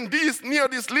here in near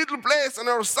this little place, and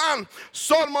her son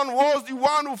Solomon was the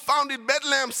one who founded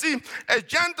Bethlehem. See, a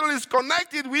gentle is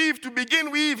connected with, to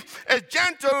begin with, a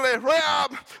gentle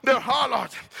Rahab the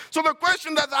harlot. So the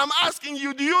question that I'm asking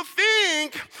you, do you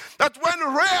think that when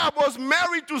Rahab was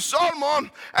married to Solomon,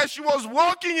 as she was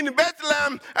walking in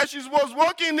Bethlehem, as she was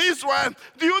walking in Israel,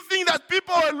 do you think that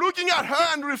people are looking at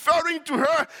her and referring to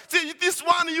her, say, this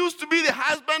one used to be the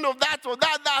husband of that or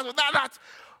that or that or that?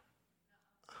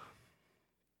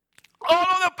 All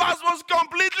of the past was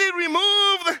completely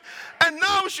removed, and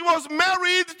now she was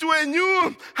married to a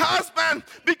new husband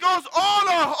because all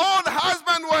her old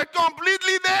husbands were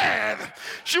completely dead.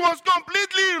 She was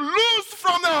completely loose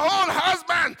from the whole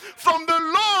husband, from the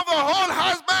law of the whole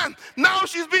husband. Now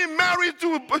she's been married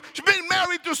to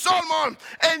Solomon,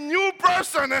 a new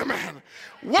person, amen.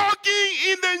 Walking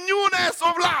in the newness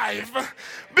of life,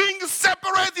 being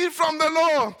separated from the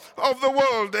law of the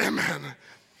world, amen.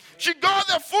 She got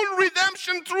a full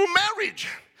redemption through marriage.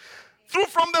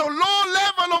 From the low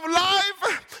level of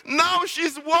life, now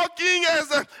she's walking as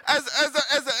a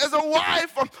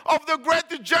wife of the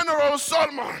great general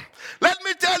Solomon. Let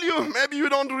me tell you, maybe you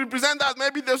don't represent that.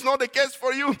 Maybe that's not the case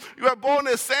for you. You were born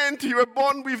a saint. You were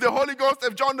born with the Holy Ghost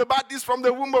of John the Baptist from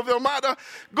the womb of your mother.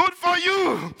 Good for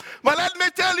you. But let me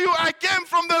tell you, I came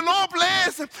from the low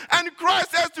place, and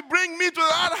Christ has to bring me to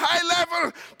that high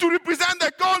level to represent.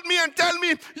 They called me and tell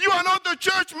me, you are not the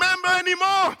church member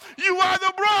anymore. You are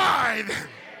the bride.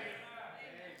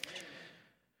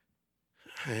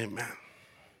 Amen.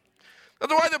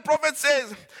 That's why the prophet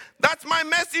says, that's my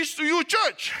message to you,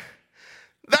 church.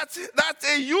 That's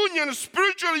a union,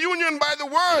 spiritual union by the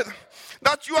word.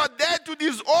 That you are dead to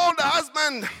this old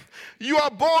husband. You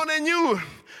are born anew.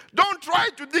 Don't try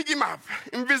to dig him up.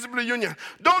 Invisible union.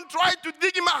 Don't try to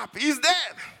dig him up. He's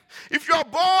dead. If you are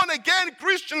born again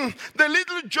Christian, the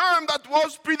little germ that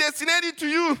was predestinated to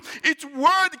you, it's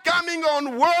word coming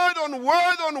on word on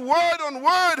word on word on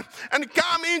word and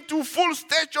come into full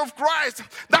stage of Christ.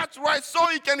 That's right, so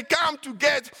he can come to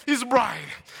get his bride.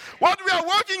 What we are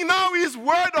working now is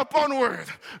word upon word.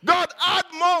 God, add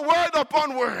more word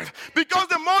upon word. Because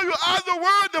the more you add the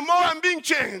word, the more I'm being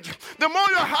changed. The more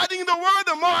you're adding the word,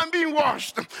 the more I'm being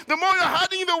washed. The more you're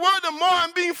adding the word, the more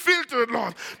I'm being filtered,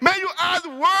 Lord. May you add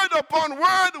word upon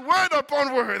word, word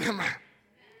upon word. Amen.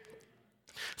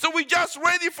 So we're just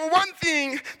ready for one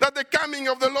thing, that the coming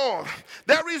of the Lord.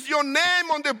 There is your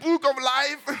name on the book of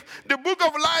life. The book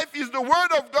of life is the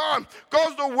word of God,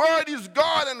 because the word is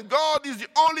God, and God is the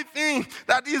only thing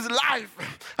that is life.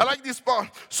 I like this part.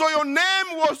 So your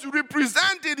name was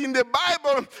represented in the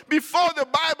Bible before the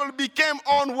Bible became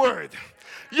on word.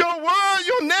 Your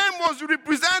name was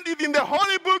represented in the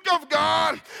holy book of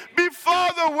God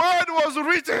before the word was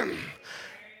written.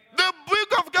 The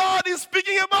book of God is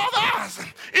speaking about us.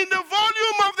 In the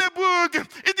volume of the book,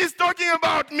 it is talking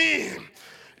about me.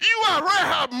 You are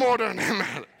Rahab modern,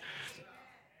 amen.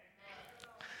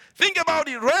 Think about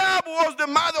it. Rahab was the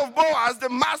mother of Boaz, the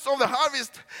master of the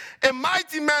harvest, a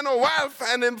mighty man of wealth,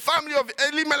 and a family of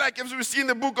Elimelech, as we see in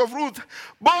the book of Ruth.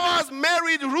 Boaz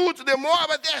married Ruth, the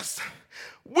Moabitess.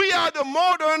 We are the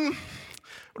modern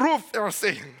Ruth, they were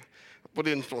saying. Put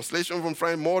it in translation from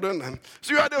French, modern. And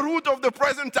so you are the root of the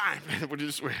present time. Put it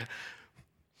this way.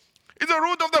 It's the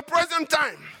root of the present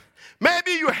time.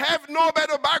 Maybe you have no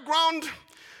better background.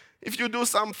 If you do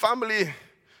some family,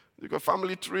 you got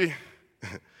family tree,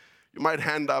 you might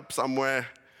end up somewhere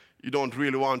you don't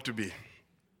really want to be.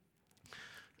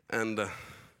 And the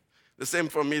same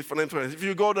for me, for instance. If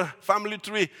you go to family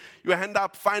tree, you end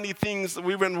up finding things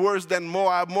even worse than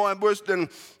Moab, more worse than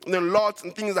Lot,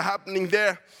 and things are happening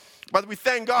there. But we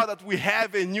thank God that we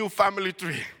have a new family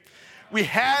tree. We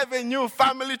have a new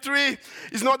family tree.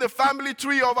 It's not the family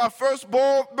tree of our first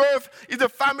birth. It's the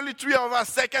family tree of our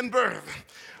second birth.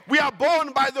 We are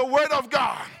born by the word of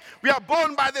God. We are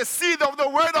born by the seed of the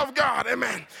word of God.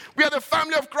 Amen. We are the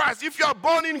family of Christ. If you are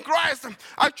born in Christ,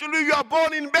 actually you are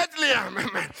born in Bethlehem.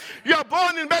 Amen. You are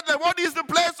born in Bethlehem. What is the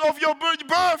place of your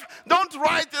birth? Don't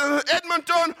write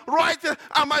Edmonton. Write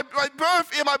my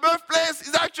birthplace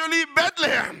is actually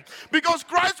Bethlehem. Because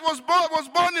Christ was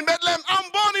born in Bethlehem.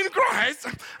 I'm born in Christ.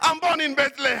 I'm born in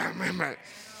Bethlehem. Amen.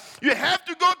 You have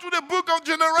to go to the book of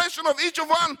generation of each of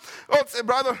one. Oh, say,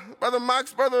 brother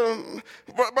Max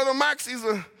is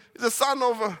the son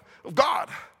of God,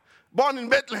 born in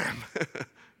Bethlehem.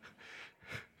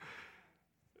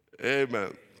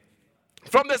 Amen.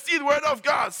 From the seed word of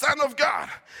God, son of God.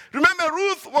 Remember,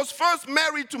 Ruth was first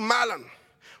married to Mahlon,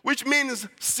 which means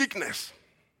sickness.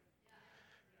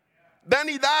 Then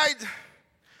he died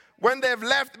when they've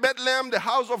left Bethlehem, the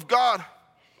house of God.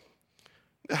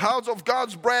 The house of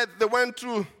God's bread. They went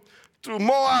to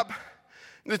Moab.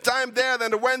 The time there,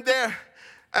 then they went there,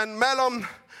 and Mahlon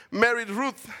married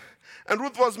Ruth. And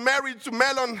Ruth was married to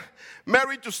Mahlon,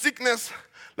 married to sickness.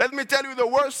 Let me tell you, the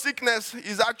worst sickness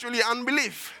is actually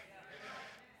unbelief.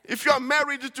 If you are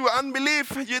married to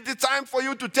unbelief, it's time for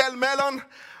you to tell Mahlon,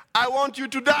 I want you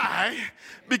to die,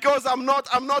 because I'm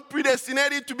not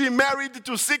predestinated to be married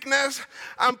to sickness.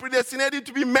 I'm predestinated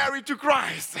to be married to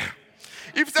Christ.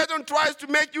 If Satan tries to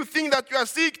make you think that you are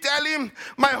sick, tell him,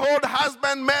 my old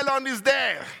husband Melon is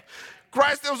dead.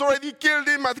 Christ has already killed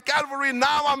him at Calvary.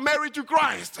 Now I'm married to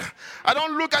Christ. I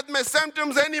don't look at my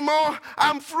symptoms anymore.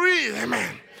 I'm free.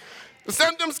 Amen. The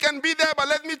symptoms can be there, but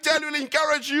let me tell you,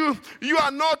 encourage you, you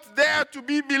are not there to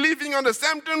be believing on the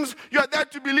symptoms. You are there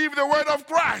to believe the word of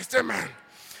Christ. Amen.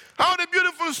 How the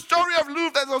beautiful story of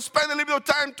Ruth, as I've spent a little bit of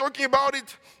time talking about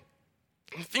it.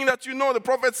 The thing that you know, the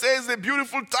prophet says, the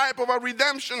beautiful type of a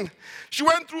redemption. She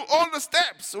went through all the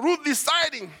steps. Ruth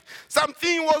deciding.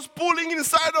 Something was pulling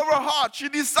inside of her heart. She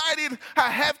decided, I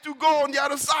have to go on the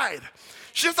other side.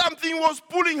 Something was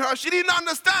pulling her. She didn't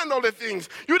understand all the things.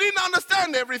 You didn't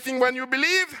understand everything when you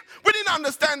believed. We didn't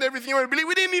understand everything when we believed.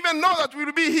 We didn't even know that we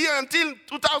would be here until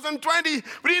 2020.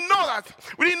 We didn't know that.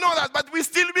 We didn't know that, but we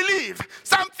still believe.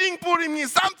 Something pulling you,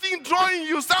 something drawing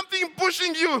you, something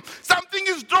pushing you. Something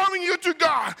is drawing you to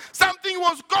God. Something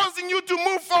was causing you to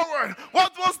move forward.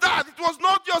 What was that? It was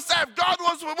not yourself. God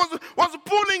was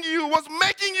pulling you, was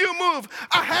making you move.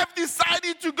 I have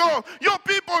decided to go. Your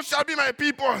people shall be my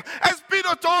people. As Peter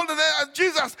told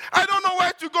Jesus, I don't know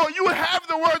where to go. You have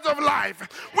the words of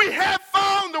life. We have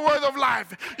found the word of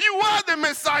life. You are the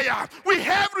Messiah. We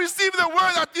have received the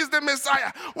word that is the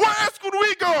Messiah. Where else could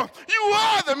we go? You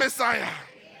are the Messiah.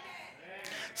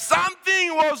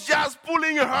 Something was just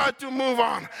pulling her to move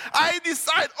on. I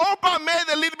decided, Oprah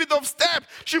made a little bit of step.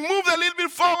 She moved a little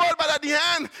bit forward, but at the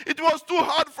end, it was too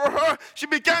hard for her. She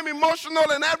became emotional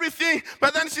and everything,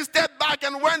 but then she stepped back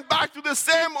and went back to the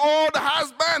same old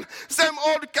husband, same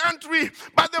old country.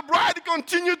 But the bride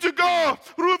continued to go.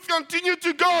 Ruth continued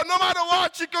to go. No matter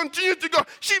what, she continued to go.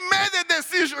 She made a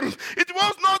decision. It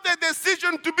was not a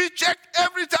decision to be checked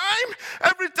every time.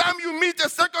 Every time you meet a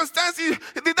circumstance,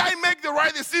 did I make the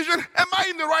right decision? Am I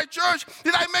in the right church?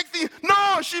 Did I make things?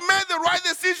 No, she made the right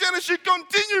decision and she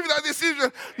continued with that decision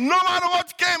no matter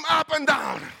what came up and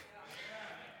down.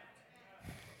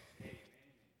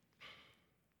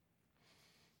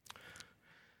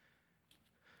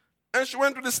 And she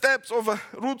went to the steps of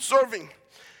Ruth serving.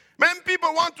 Many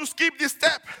people want to skip this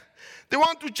step. They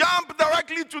want to jump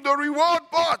directly to the reward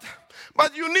part.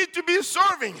 But you need to be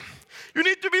serving. You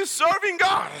need to be serving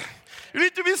God. You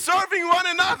need to be serving one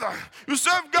another. You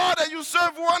serve God and you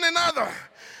serve one another.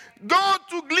 Go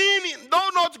to glean, do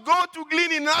not go to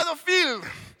glean in another field.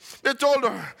 They told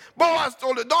her. Boaz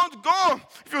told her, don't go,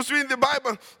 if you read the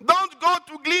Bible, don't go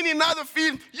to glean in another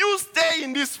field. You stay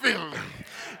in this field.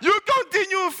 You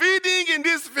continue feeding in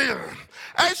this field.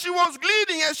 As she was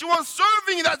gleaning, as she was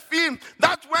serving in that field,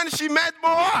 that's when she met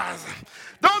Boaz.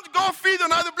 Don't go feed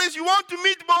another place. You want to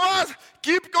meet Boaz?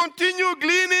 Continue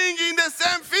gleaning in the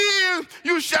same field.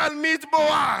 You shall meet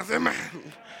Boaz. Amen.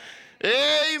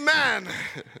 Amen.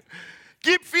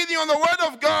 Keep feeding on the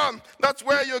word of God. That's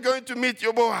where you're going to meet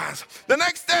your Boaz. The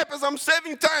next step, as I'm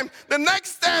saving time, the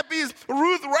next step is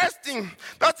Ruth resting.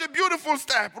 That's a beautiful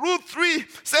step. Ruth 3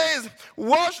 says,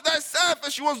 wash thyself.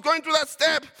 As she was going through that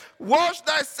step, wash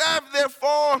thyself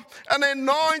therefore, and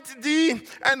anoint thee,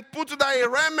 and put thy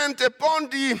raiment upon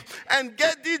thee, and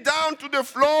get thee down to the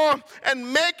floor,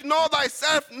 and make not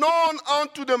thyself known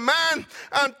unto the man,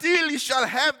 until he shall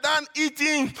have done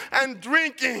eating and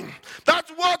drinking.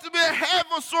 That's what we have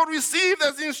also received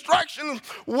as instructions.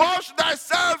 Wash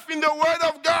thyself in the word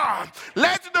of God.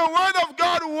 Let the word of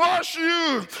God wash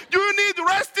you. You need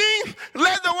resting?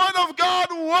 Let the word of God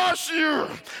wash you.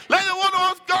 Let the word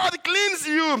of God cleanse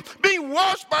you. Being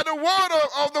washed by the word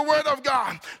of the word of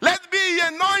God. Let be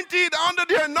anointed under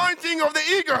the anointing of the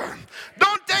eagle.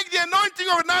 Don't take the anointing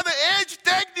of another age.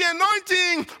 Take the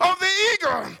anointing of the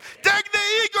eagle. Take the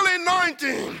eagle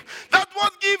anointing. That's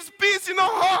what gives peace in our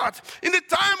heart. In the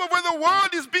time of when the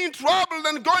world is being troubled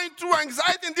and going through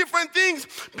anxiety and different things.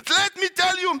 But let me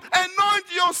tell you, anoint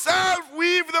yourself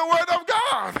with the word of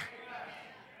God.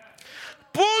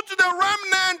 Put the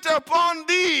remnant upon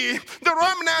thee, the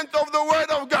remnant of the word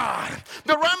of God,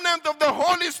 the remnant of the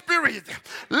Holy Spirit.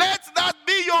 Let that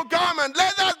be your garment.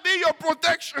 Let that be your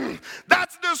protection.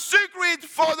 That's the secret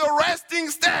for the resting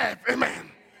step.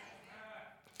 Amen.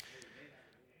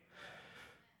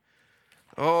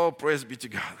 Oh, praise be to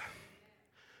God.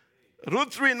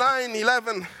 Ruth 3, 9,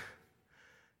 11.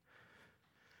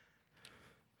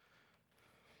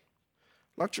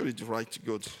 Actually, to write to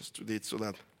God to date so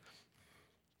that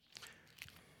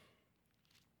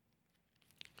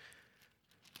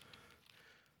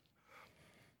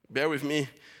bear with me.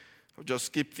 I'll just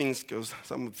skip things because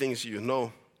some things you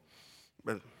know.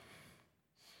 But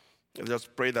I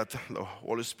just pray that the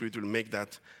Holy Spirit will make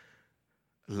that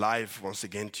live once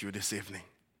again to you this evening.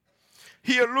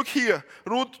 Here, look here.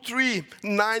 Ruth 3,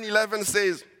 9, 11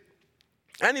 says,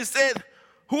 and he said,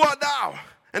 who art thou?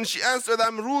 And she answered, I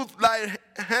am Ruth, thy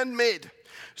handmaid.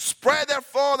 Spread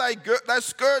therefore thy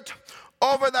skirt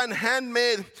over thine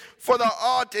handmaid, for thou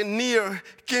art a near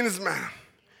kinsman.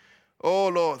 Oh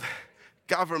Lord,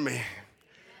 cover me.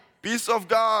 Peace of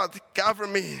God, cover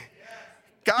me.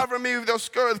 Cover me with your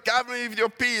skirt, cover me with your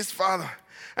peace, Father.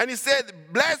 And he said,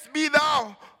 blessed be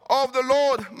thou of the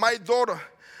Lord, my daughter,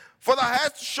 for thou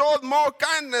hast showed more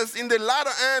kindness in the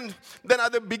latter end than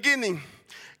at the beginning.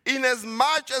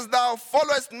 Inasmuch as thou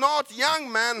followest not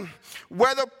young men,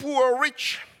 whether poor or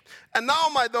rich. And now,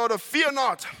 my daughter, fear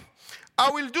not. I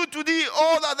will do to thee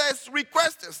all that thou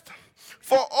requestest.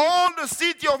 For all the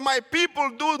city of my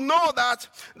people do know that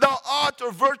thou art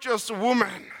a virtuous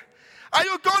woman. Are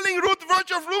you calling Ruth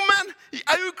virtuous woman?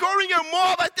 Are you calling her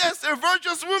Moabitess a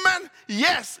virtuous woman?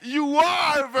 Yes, you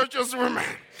are a virtuous woman.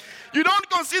 You don't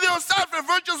consider yourself a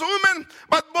virtuous woman,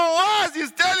 but Boaz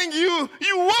is telling you,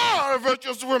 you are a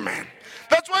virtuous woman.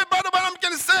 That's why Brother Branham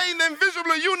can say in the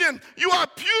invisible union, you are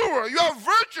pure, you are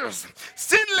virtuous,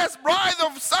 sinless bride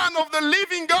of Son of the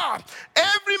living God.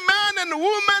 Every man and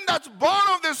woman that's born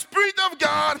of the Spirit of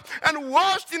God and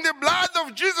washed in the blood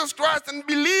of Jesus Christ and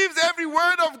believes every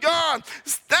word of God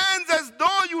stands as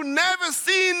though you never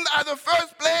sinned at the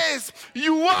first place.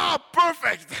 You are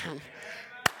perfect.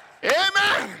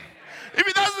 Amen. If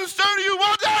it doesn't stir you,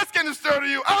 what else can stir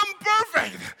you? I'm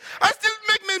perfect. I still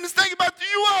make my mistake, but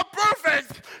you are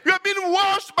perfect. You have been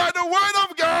washed by the word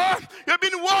of God. You have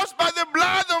been washed by the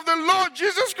blood of the Lord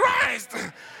Jesus Christ.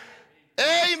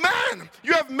 Amen.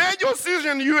 You have made your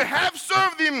decision. You have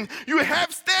served him. You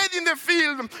have stayed in the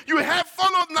field. You have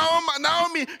followed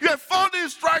Naomi. You have followed the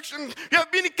instructions. You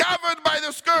have been covered by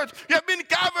the skirt. You have been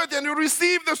covered and you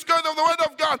received the skirt of the word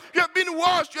of God. You have been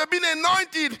washed. You have been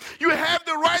anointed. You have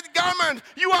the right garment.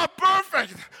 You are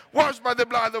perfect. Washed by the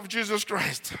blood of Jesus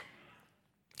Christ.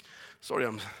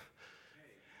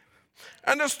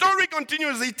 And the story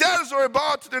continues. He tells her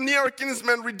about the nearer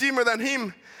kinsman redeemer than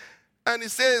him. And he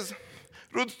says,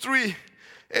 Ruth 3,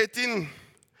 18,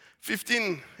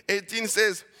 15, 18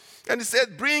 says, and he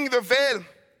said, bring the veil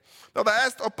that thou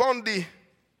hast upon thee,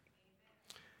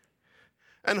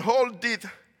 and hold it.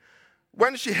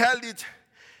 When she held it,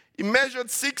 he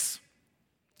measured six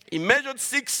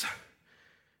measures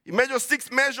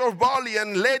of barley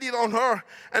and laid it on her,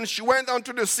 and she went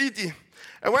unto the city.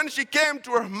 And when she came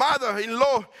to her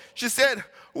mother-in-law, she said,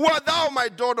 who art thou, my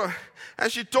daughter? And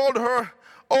she told her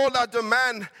all that the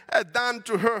man had done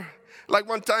to her. Like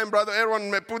one time, Brother Aaron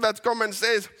put that comment,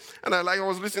 says, and I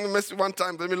was listening to the message one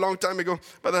time, a long time ago,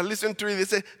 but I listened to it. He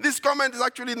said, this comment is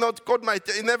actually not caught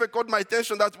it never caught my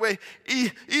attention that way.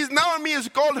 Naomi has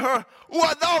called her, who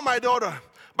art thou, my daughter?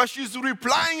 But she's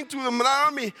replying to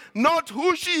Naomi, not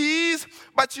who she is,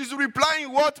 but she's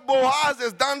replying what Boaz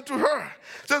has done to her.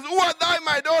 Says, who art thou,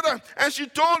 my daughter? And she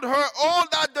told her all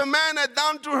that the man had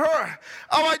done to her.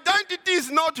 Our identity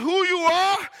is not who you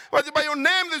are, but by your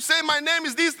name, they say, my name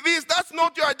is this. That's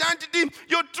not your identity.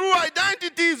 Your true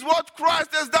identity is what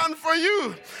Christ has done for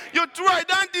you. Your true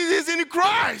identity is in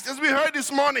Christ, as we heard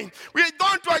this morning. We don't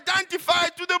want to identify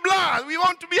to the blood. We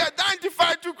want to be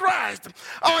identified to Christ.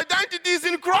 Our identity is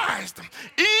in Christ.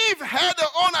 Eve had her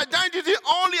own identity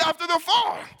only after the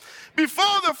fall.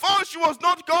 Before the fall, she was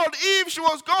not called Eve, she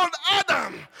was called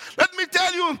Adam. Let me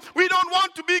tell you, we don't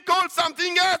want to be called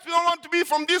something else. We don't want to be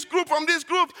from this group.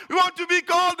 We want to be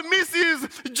called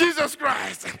Mrs. Jesus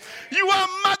Christ. You are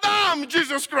Madame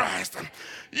Jesus Christ.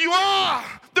 You are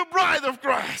the bride of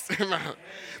Christ. Amen.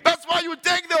 That's why you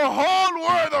take the whole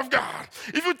word of God.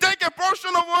 If you take a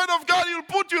portion of the word of God, he'll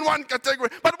put you in one category.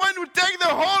 But when you take the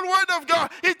whole word of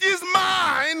God, it is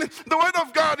mine. The word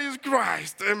of God is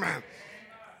Christ. Amen.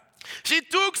 She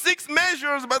took 6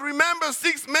 measures, but remember,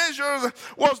 6 measures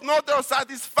was not her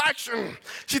satisfaction.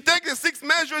 She took the 6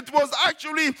 measures, it was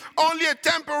actually only a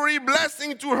temporary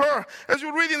blessing to her. As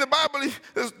you read in the Bible,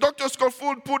 as Dr.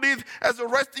 Scofield put it as a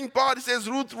resting part, it says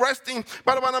Ruth resting.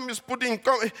 But when he's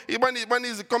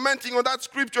commenting on that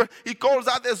scripture, he calls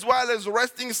that as well as a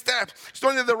resting step. It's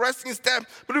only the resting step.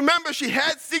 But remember, she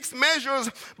had 6 measures,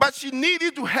 but she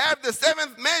needed to have the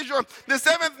 7th measure. The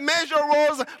 7th measure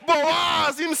was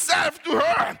Boaz himself to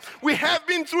her. We have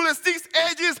been through the 6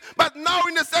 ages, but now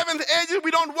in the 7th age, we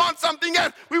don't want something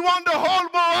else. We want the whole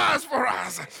Boaz for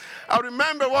us. I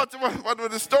remember what was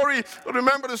the story.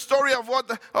 Remember the story of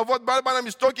what Branham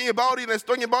is talking about. And he's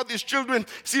talking about his children.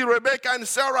 See, Rebecca and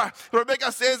Sarah.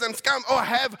 Rebecca says, and come, oh, I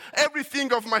have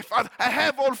everything of my father. I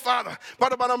have all father.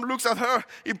 Branham looks at her.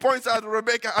 He points at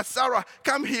Rebecca, at Sarah.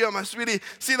 Come here, my sweetie.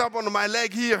 Sit up on my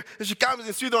leg here. And she comes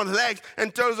and sits on the leg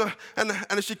and tells her,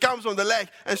 and she comes on the leg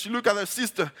and she looks at her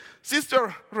sister.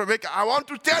 Sister Rebecca, I want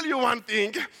to tell you one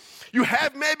thing. You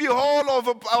have maybe a whole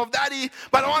of Daddy,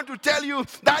 but I want to tell you,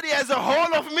 Daddy has a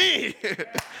whole of me.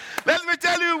 Let me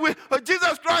tell you,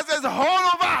 Jesus Christ has a whole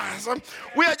of us.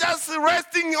 We are just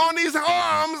resting on his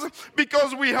arms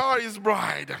because we are his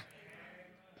bride.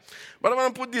 But I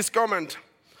want to put this comment.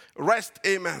 Rest,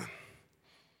 amen.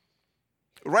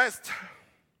 Rest.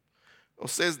 Or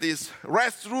says this,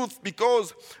 rest, Ruth,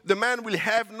 because the man will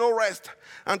have no rest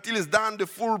until he's done the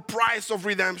full price of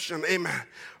redemption. Amen.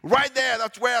 Right there,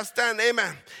 that's where I stand.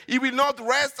 Amen. He will not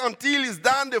rest until he's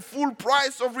done the full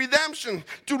price of redemption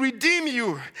to redeem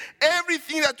you.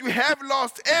 Everything that you have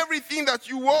lost, everything that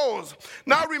you was.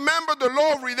 Now remember the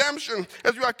law of redemption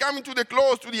as we are coming to the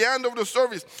close, to the end of the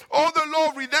service. All the law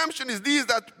of redemption is this,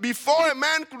 that before a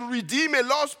man could redeem a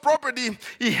lost property,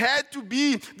 he had to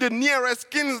be the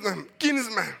nearest kinsman.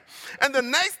 And the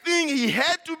next thing, he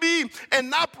had to be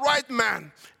an upright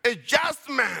man, a just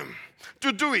man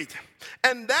to do it.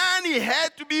 And then he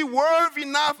had to be worth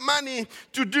enough money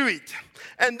to do it.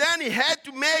 And then he had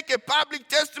to make a public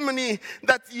testimony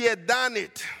that he had done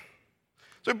it.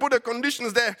 So he put the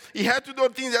conditions there. He had to do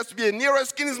things. He has to be a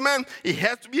nearest kinsman. He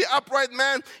has to be an upright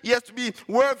man. He has to be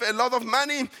worth a lot of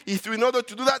money. In order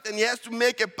to do that, and he has to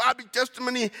make a public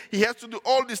testimony. He has to do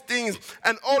all these things.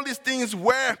 And all these things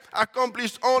were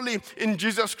accomplished only in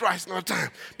Jesus Christ, no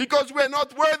time. Because we're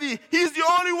not worthy. He's the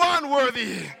only one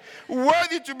worthy.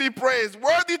 Worthy to be praised.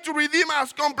 Worthy to redeem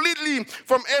us completely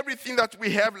from everything that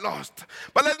we have lost.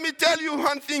 But let me tell you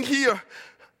one thing here.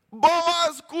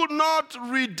 Boaz could not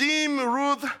redeem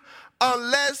Ruth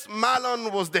unless Mahlon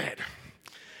was dead.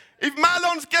 If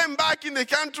Mahlon came back in the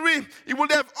country, he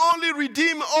would have only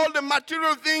redeemed all the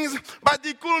material things, but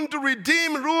he couldn't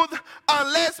redeem Ruth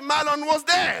unless Mahlon was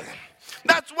dead.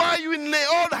 That's why you and the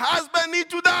old husband need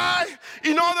to die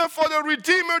in order for the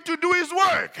Redeemer to do his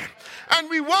work. And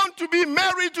we want to be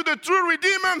married to the true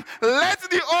Redeemer. Let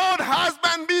the old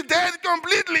husband be dead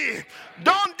completely.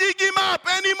 Don't dig him up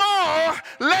anymore.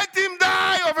 Let him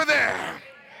die over there.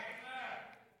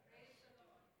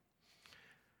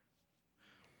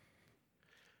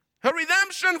 Her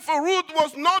redemption for Ruth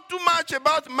was not too much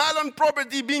about Mahlon's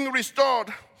property being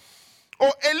restored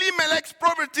or Elimelech's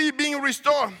property being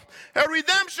restored. Her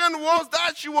redemption was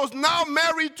that she was now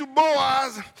married to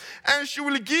Boaz and she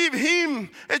will give him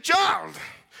a child.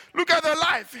 Look at her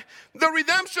life. The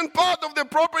redemption part of the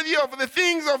property, of the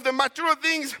things, of the material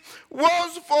things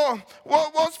was for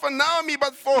Naomi,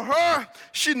 but for her,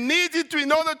 she needed to,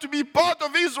 in order to be part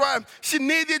of Israel, she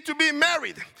needed to be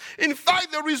married. In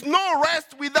fact, there is no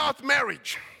rest without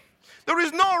marriage. There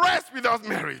is no rest without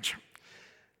marriage.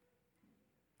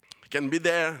 You can be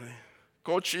there,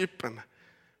 courtship, and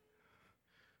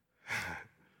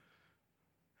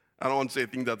I don't want to say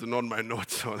things that are not my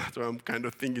notes, so that's why I'm kind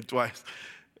of thinking twice.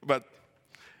 But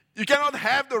you cannot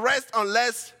have the rest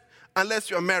unless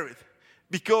you're married.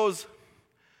 Because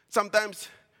sometimes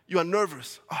you are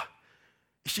nervous. Oh,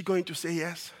 is she going to say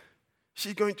yes? Is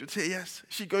she going to say yes?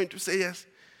 Is she going to say yes?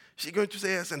 Is she going to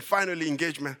say yes? And finally,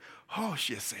 engagement. Oh,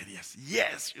 she has said yes.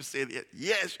 Yes, you said yes.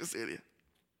 Yes, you said yes.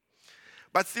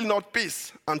 But still not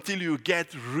peace until you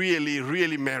get really,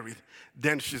 really married.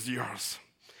 Then she's yours.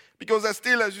 Because there's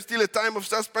still a time of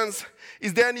suspense.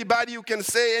 Is there anybody who can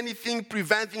say anything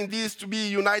preventing this to be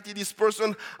united, this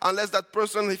person, unless that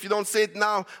person, if you don't say it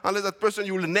now, unless that person,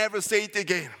 you will never say it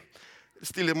again. There's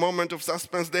still a moment of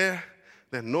suspense there.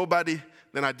 Then nobody,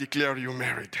 then I declare you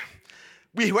married.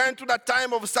 We went to that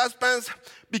time of suspense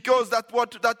because that's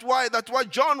why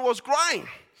John was crying.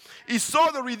 He saw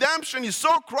the redemption, he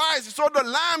saw Christ, he saw the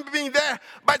Lamb being there,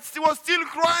 but he was still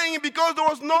crying because there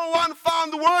was no one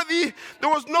found worthy. There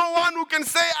was no one who can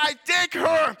say, I take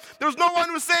her. There was no one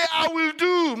who say, I will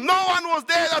do. No one was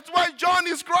there. That's why John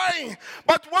is crying.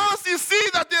 But once he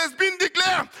sees that there has been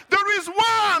declared, there is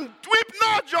one. Weep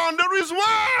not, John. There is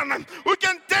one who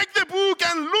can take the book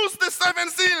and loose the 7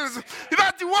 seals.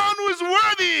 That the one who is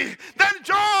worthy. Then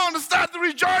John started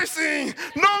rejoicing,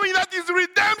 knowing that his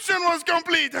redemption was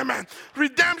complete. Amen.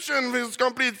 Redemption is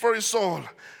complete for his soul.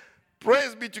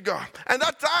 Praise be to God. And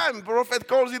that time, the prophet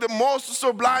calls it the most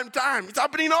sublime time. It's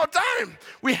happening all the time.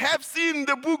 We have seen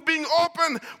the book being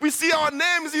opened. We see our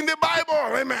names in the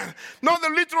Bible. Amen. Not the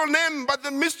literal name, but the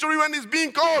mystery when it's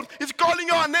being called. It's calling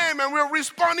our name and we're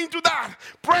responding to that.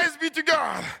 Praise be to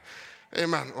God.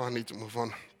 Amen. Oh, I need to move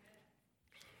on.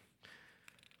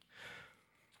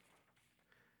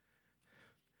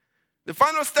 The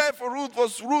final step for Ruth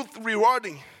was Ruth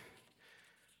rewarding.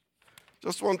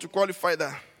 Just want to qualify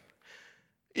that.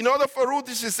 In order for Ruth,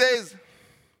 she says,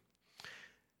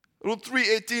 Ruth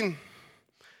 3:18,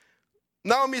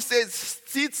 Naomi says,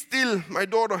 sit still, my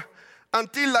daughter,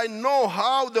 until I know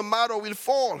how the matter will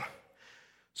fall.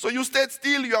 So you stayed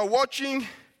still, you are watching,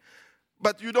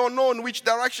 but you don't know in which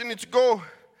direction it go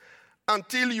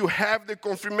until you have the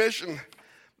confirmation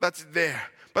that's there.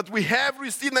 But we have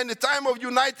received in the time of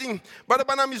uniting. Brother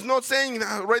Branham is not saying,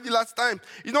 already last time,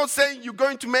 he's not saying you're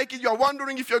going to make it, you're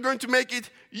wondering if you're going to make it.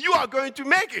 You are going to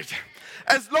make it.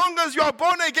 As long as you are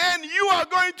born again, you are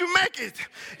going to make it.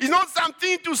 It's not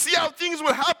something to see how things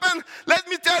will happen. Let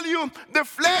me tell you, the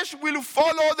flesh will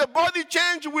follow, the body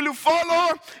change will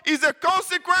follow, is a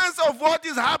consequence of what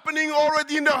is happening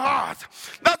already in the heart.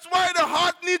 That's why the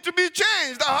heart needs to be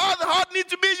changed. The heart needs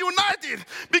to be united,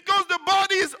 because the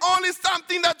body is only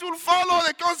something that will follow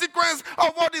the consequence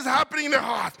of what is happening in the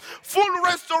heart. Full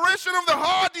restoration of the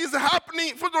heart is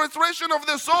happening, full restoration of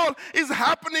the soul is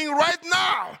happening right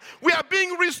now. We are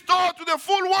being restored to the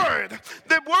full word.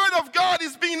 The word of God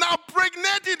is being now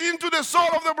pregnated into the soul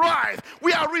of the bride.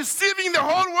 We are receiving the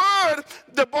whole word.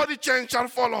 The body change shall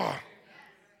follow.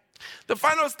 The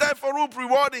final step for Ruth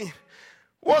rewarding.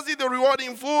 Was it the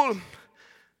rewarding full?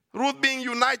 Ruth being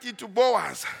united to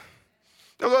Boaz.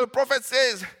 The prophet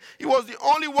says he was the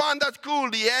only one that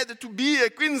could. He had to be a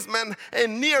kinsman, a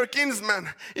near kinsman.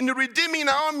 In redeeming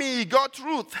Naomi, he got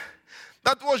Ruth.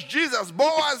 That was Jesus.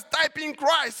 Boaz typing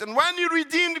Christ. And when he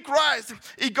redeemed Christ,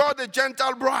 he got the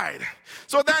Gentile bride.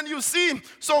 So then you see,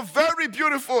 so very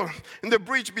beautiful in the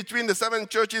bridge between the 7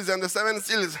 churches and the 7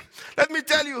 seals. Let me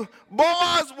tell you,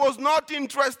 Boaz was not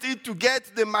interested to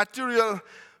get the material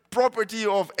property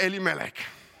of Elimelech.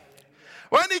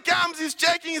 When he comes, he's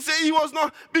checking, he says he was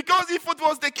not, because if it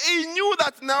was he knew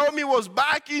that Naomi was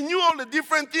back, he knew all the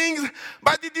different things,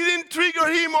 but it didn't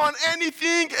trigger him on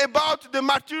anything about the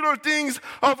material things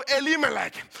of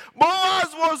Elimelech. Boaz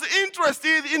was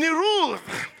interested in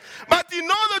Ruth. But in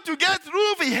order to get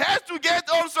Ruth, he has to get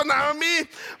also Naomi.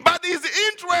 But his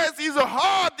interest, his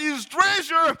heart, his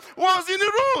treasure was in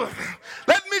Ruth.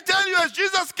 Let me tell you, as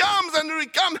Jesus comes and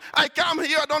I come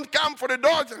here, I don't come for the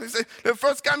dogs. And he said, the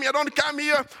first come here, I don't come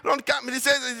here, I don't come. He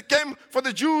says he came for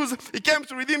the Jews, he came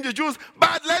to redeem the Jews.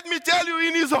 But let me tell you,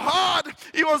 in his heart,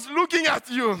 he was looking at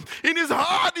you. In his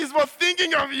heart, he was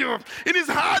thinking of you. In his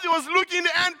heart, he was looking at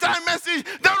the end time message.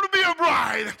 There will be a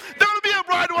bride. There will be a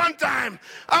bride one time.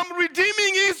 I'm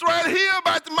redeeming Israel here,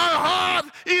 but my heart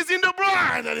is in the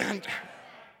bride.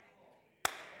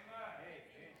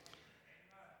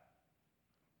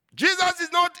 Jesus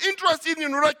is not interested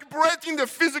in recuperating the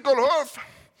physical earth.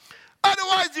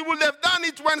 Otherwise, he would have done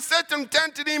it when Satan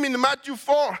tempted him in Matthew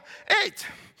 4:8.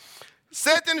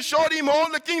 Satan showed him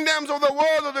all the kingdoms of the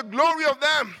world, or the glory of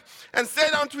them, and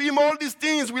said unto him, all these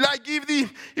things will I give thee,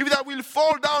 if thou wilt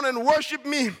fall down and worship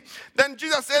me. Then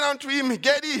Jesus said unto him,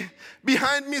 get thee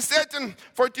behind me, Satan,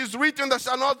 for it is written, thou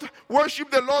shalt not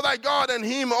worship the Lord thy God, and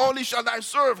him only shalt thou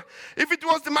serve. If it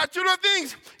was the material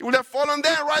things, he would have fallen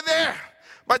there, right there.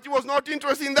 But he was not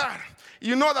interested in that.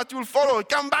 You know that you will follow,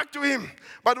 come back to him.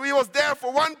 But he was there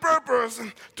for one purpose,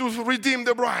 to redeem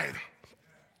the bride.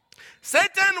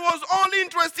 Satan was only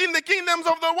interested in the kingdoms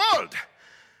of the world.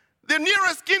 The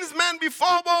nearest kinsman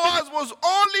before Boaz was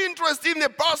only interested in the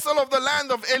parcel of the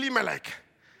land of Elimelech.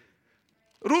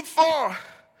 Ruth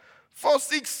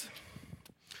 4:6.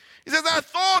 He says, I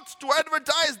thought to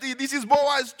advertise thee. This is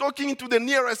Boaz talking to the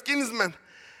nearest kinsman.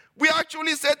 We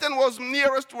actually, Satan was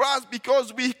nearest to us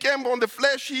because we came on the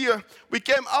flesh here. We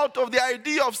came out of the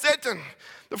idea of Satan.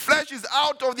 The flesh is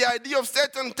out of the idea of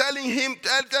Satan telling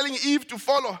Eve to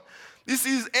follow. This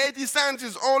is 80 cents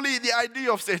is only the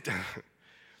idea of Satan.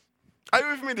 Are you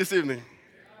with me this evening?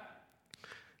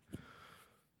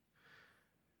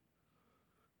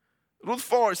 Ruth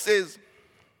 4 says,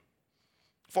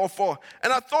 4:4.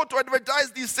 And I thought to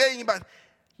advertise this saying, but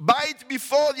buy it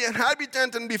before the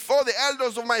inhabitant and before the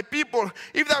elders of my people.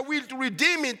 If thou wilt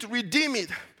redeem it, redeem it.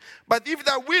 But if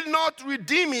thou wilt not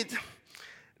redeem it,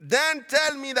 then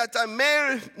tell me that I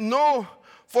may know,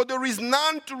 for there is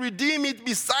none to redeem it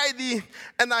beside thee,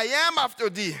 and I am after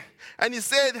thee. And he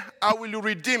said, I will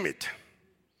redeem it.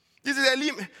 This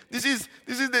is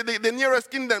the nearest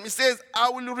kingdom. He says, I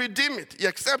will redeem it. He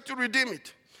accepts to redeem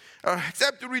it.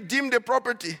 Accept to redeem the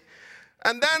property.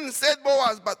 And then said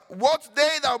Boaz, but what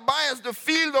day thou buyest the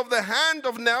field of the hand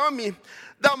of Naomi,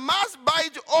 thou must buy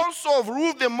it also of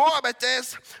Ruth the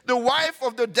Moabitess, the wife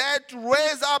of the dead, to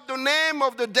raise up the name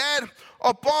of the dead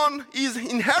upon his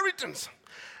inheritance.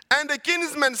 And the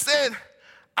kinsman said,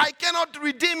 I cannot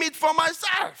redeem it for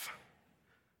myself.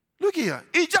 Look here.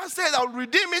 He just said, I'll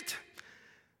redeem it.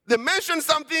 They mentioned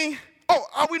something. Oh,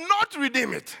 I will not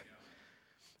redeem it.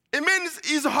 It means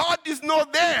his heart is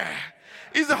not there.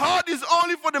 His heart is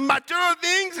only for the material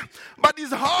things, but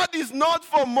his heart is not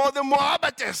for the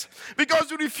Moabites, because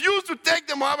he refused to take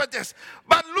the Moabites.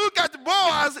 But look at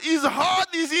Boaz, his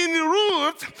heart is in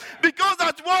Ruth, because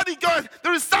that's what he got.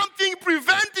 There is something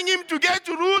preventing him to get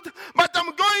to Ruth, but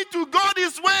I'm going to go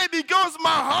this way because my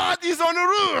heart is on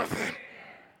Ruth.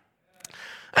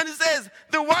 And he says,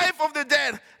 the wife of the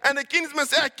dead, and the kinsman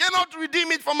said, I cannot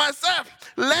redeem it for myself,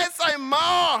 lest I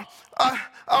mar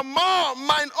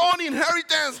mine own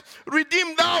inheritance.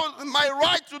 Redeem thou my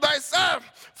right to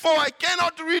thyself, for I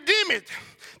cannot redeem it.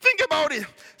 Think about it.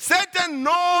 Satan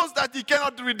knows that he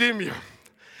cannot redeem you.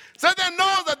 Satan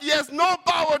knows that he has no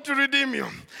power to redeem you.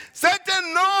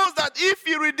 Satan knows that if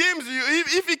he redeems you,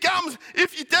 if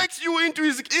he takes you into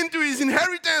his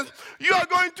inheritance, you are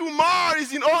going to mar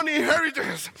his own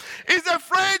inheritance. He's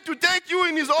afraid to take you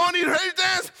in his own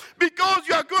inheritance because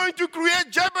you are going to create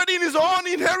jeopardy in his own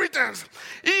inheritance.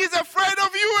 He is afraid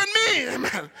of you and me.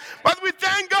 Amen. But we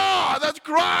thank God that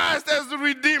Christ has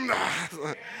redeemed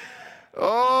us.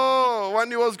 Oh, when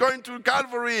he was going to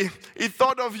Calvary, he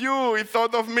thought of you, he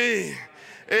thought of me.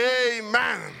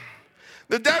 Amen.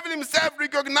 The devil himself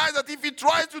recognized that if he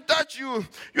tries to touch you,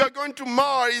 you are going to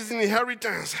mar his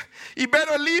inheritance. He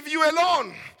better leave you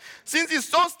alone. Since he's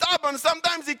so stubborn,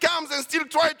 sometimes he comes and still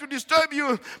tries to disturb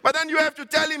you, but then you have to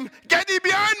tell him, get thee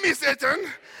behind me, Satan,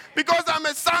 because I'm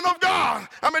a son of God.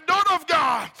 I'm a daughter of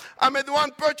God. I'm the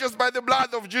one purchased by the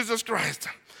blood of Jesus Christ.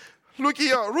 Look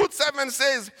here, Ruth 7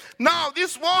 says, now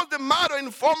this was the matter in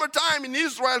former time in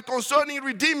Israel concerning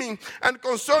redeeming and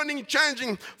concerning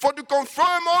changing. For to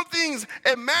confirm all things,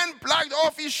 a man plucked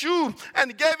off his shoe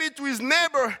and gave it to his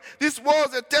neighbor. This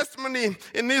was a testimony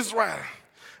in Israel.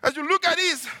 As you look at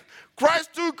this,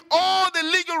 Christ took all the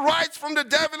legal rights from the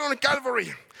devil on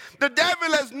Calvary. The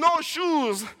devil has no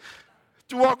shoes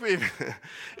to walk with.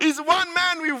 He's one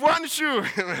man with one shoe.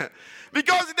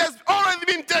 Because it has already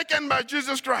been taken by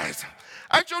Jesus Christ.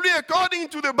 Actually, according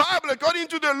to the Bible, according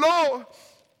to the law,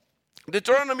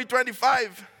 Deuteronomy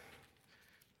 25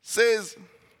 says,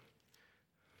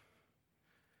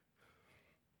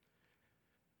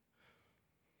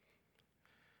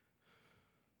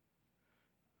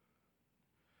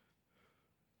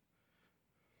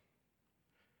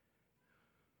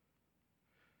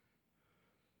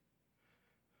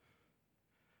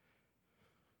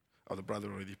 oh, the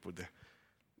brother already put there.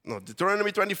 No,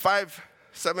 Deuteronomy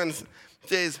 25:7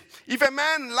 says, if a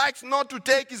man likes not to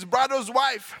take his brother's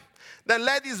wife, then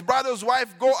let his brother's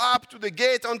wife go up to the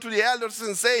gate unto the elders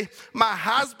and say, my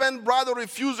husband's brother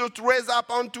refuses to raise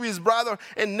up unto his brother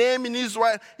a name in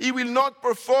Israel. He will not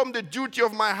perform the duty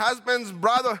of my husband's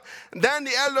brother. Then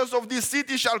the elders of this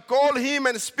city shall call him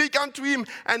and speak unto him.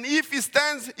 And if he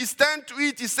stand to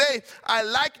it, he say, I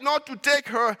like not to take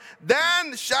her.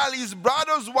 Then shall his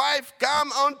brother's wife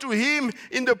come unto him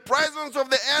in the presence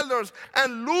of the elders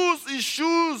and loose his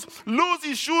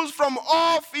shoes from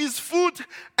off his foot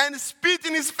and spit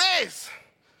in his face.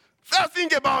 Now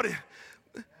think about it.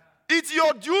 It's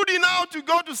your duty now to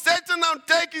go to Satan and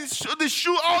take the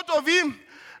shoe out of him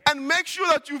and make sure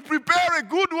that you prepare a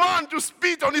good one to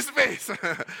spit on his face.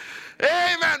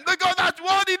 Amen. Because that's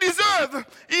what he deserves.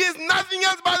 He is nothing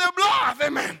else but the blood.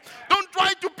 Amen. Don't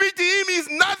try to pity him. He's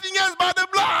nothing else but the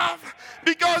blood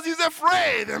because he's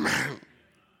afraid. Amen.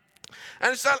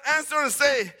 And shall answer and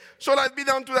say, shall I be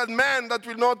done to that man that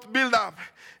will not build up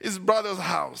his brother's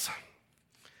house?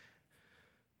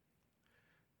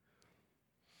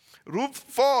 Ruth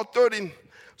 4:13.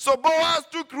 So Boaz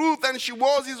took Ruth and she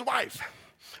was his wife.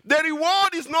 The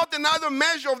reward is not another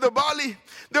measure of the barley.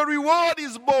 The reward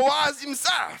is Boaz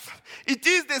himself. It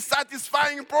is the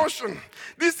satisfying portion.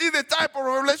 This is the type of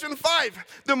Revelation 5,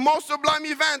 the most sublime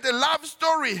event, a love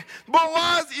story.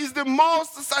 Boaz is the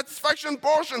most satisfaction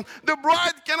portion. The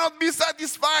bride cannot be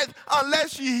satisfied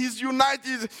unless she is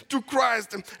united to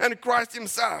Christ and Christ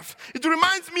himself. It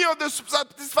reminds me of the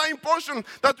satisfying portion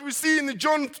that we see in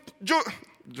John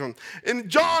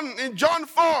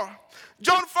 4.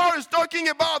 John 4 is talking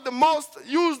about the most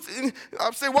used,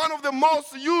 I'll say one of the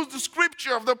most used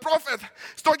scripture of the prophet.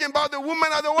 It's talking about the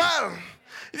woman at the well.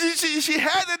 She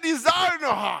had a desire in her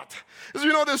heart. As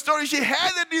you know the story, she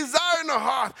had a desire in her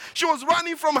heart. She was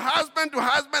running from husband to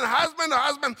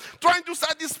husband, trying to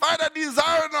satisfy that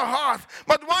desire in her heart.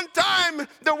 But one time,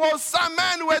 there was some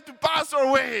man who had to pass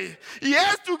her way. He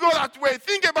has to go that way.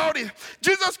 Think about it.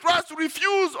 Jesus Christ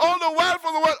refused all the wealth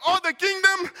of the world, all the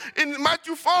kingdom in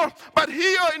Matthew 4. But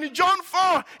here in John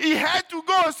 4, he had to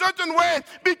go a certain way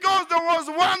because there was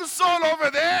one soul over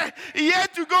there. He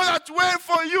had to go that way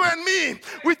for you and me.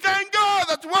 We thank God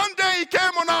that one day he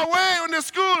came on our way in the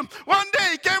school. One day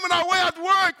he came on our way at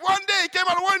work. One day he came came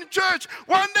out of nowhere in church.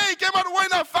 One day he came out of nowhere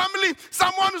in our family.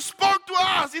 Someone spoke to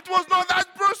us. It was not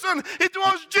that person. It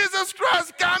was Jesus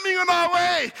Christ coming on our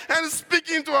way and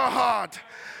speaking to our heart.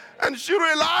 And she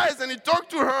realized, and he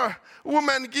talked to her,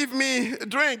 woman, give me a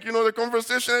drink. You know, the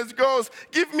conversation as it goes,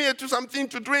 give me something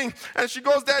to drink. And she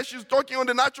goes there, she's talking on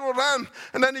the natural realm.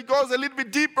 And then he goes a little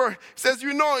bit deeper. He says,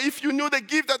 you know, if you knew the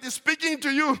gift that is speaking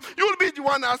to you, you'll be the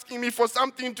one asking me for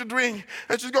something to drink.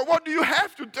 And she goes, what do you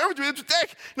have to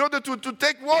take in order to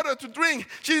take water to drink?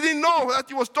 She didn't know that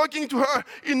he was talking to her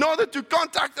in order to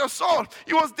contact her soul.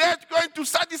 He was there going to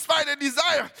satisfy the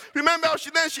desire. Remember how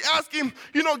she asked him,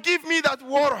 you know, give me that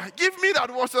water. Give me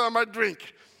that water that I might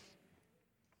drink.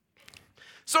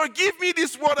 So give me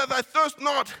this water that I thirst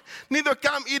not, neither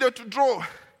come either to draw.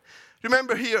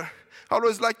 Remember here, I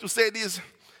always like to say this.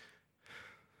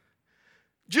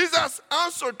 Jesus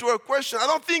answered to a question. I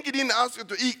don't think he didn't answer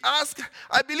to. He asked,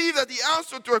 I believe that he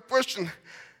answered to a question.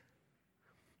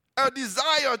 A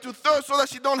desire to thirst so that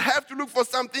she don't have to look for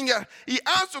something else. He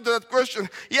answered to that question.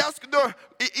 He asked her,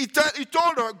 he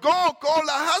told her, go call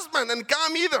a husband and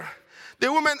come hither.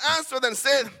 The woman answered and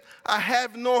said, I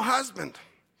have no husband.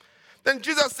 Then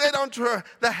Jesus said unto her,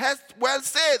 thou hast well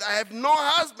said, I have no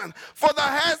husband. For thou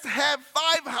hast have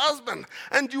 5 husbands,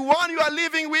 and the one you are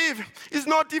living with is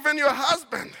not even your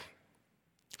husband.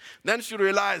 Then she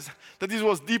realized that this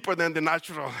was deeper than the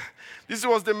natural. This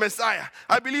was the Messiah.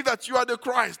 I believe that you are the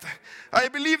Christ. I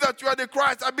believe that you are the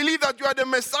Christ. I believe that you are the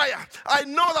Messiah. I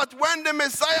know that when the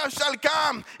Messiah shall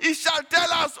come, he shall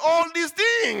tell us all these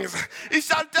things. He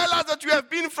shall tell us that you have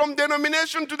been from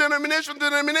denomination to denomination to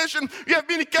denomination. You have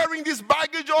been carrying this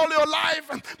baggage all your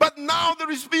life. But now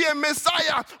there is be a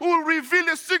Messiah who will reveal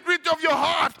the secret of your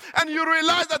heart. And you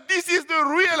realize that this is the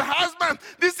real husband.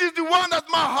 This is the one that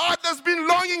my heart has been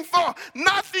longing for.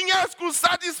 Nothing else could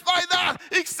satisfy that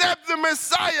except the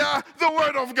Messiah, the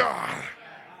Word of God.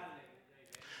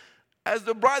 As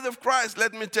the bride of Christ,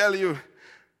 let me tell you,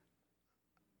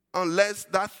 unless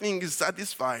that thing is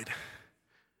satisfied,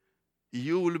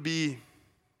 you will be,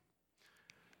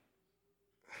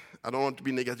 I don't want to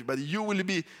be negative, but you will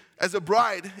be, as a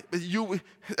bride,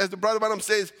 as the bride of Adam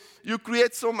says, you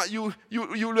create so much, you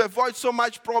will avoid so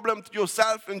much problem to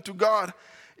yourself and to God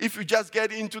if you just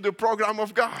get into the program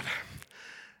of God.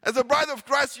 As a bride of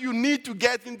Christ, you need to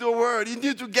get into the Word. You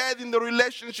need to get in the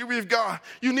relationship with God.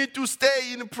 You need to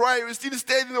stay in prayer. You need to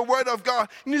stay in the Word of God.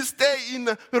 You need to stay in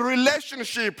the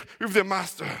relationship with the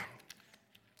Master.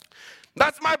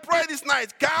 That's my prayer this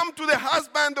night. Come to the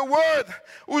husband, the Word,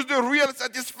 who is the real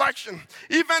satisfaction.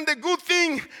 Even the good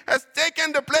thing has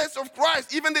taken the place of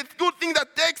Christ. Even the good thing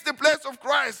that takes the place of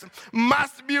Christ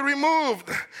must be removed.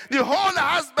 The whole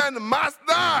husband must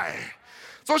die.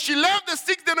 So she left the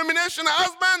 6th denomination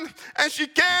husband and she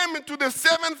came to the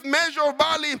 7th measure of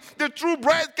barley, the true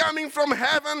bread coming from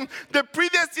heaven. The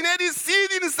predestinated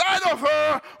seed inside of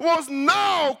her was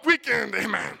now quickened.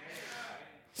 Amen.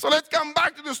 So let's come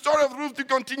back to the story of Ruth to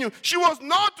continue. She was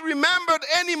not remembered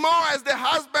anymore as the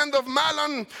husband of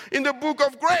Mahlon in the book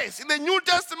of Grace. In the New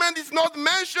Testament, it's not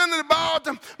mentioned about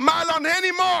Mahlon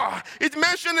anymore. It's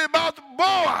mentioned about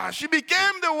Boaz. She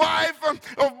became the wife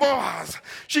of Boaz.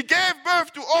 She gave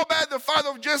birth to Obed, the father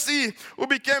of Jesse, who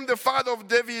became the father of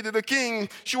David, the king.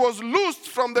 She was loosed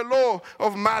from the law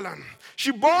of Mahlon.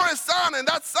 She bore a son, and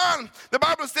that son, the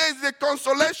Bible says, is a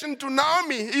consolation to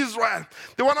Naomi, Israel,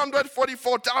 the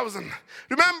 144,000.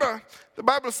 Remember, the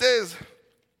Bible says,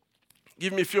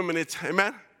 give me a few minutes,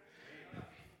 amen?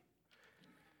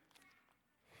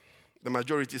 The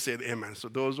majority said amen. So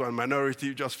those who are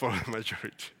minority, just follow the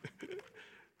majority.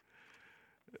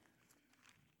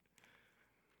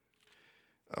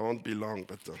 I won't be long,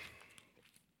 but,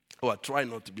 I try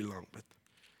not to be long, but.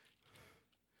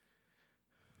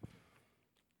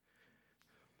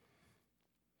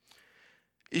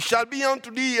 It shall be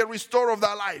unto thee a restorer of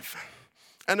thy life,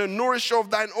 and a nourisher of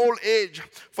thine old age.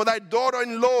 For thy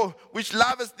daughter-in-law, which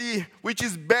loveth thee, which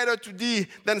is better to thee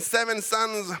than 7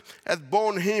 sons, hath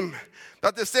borne him.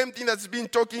 That's the same thing that's been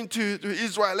talking to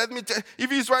Israel. Let me tell you,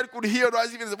 if Israel could hear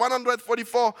us, if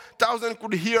 144,000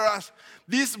 could hear us,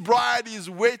 this bride is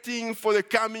waiting for the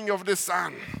coming of the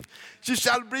Son. She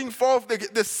shall bring forth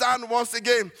the Son once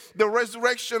again, the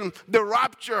resurrection, the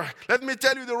rapture. Let me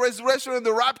tell you, the resurrection and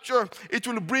the rapture, it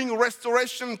will bring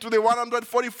restoration to the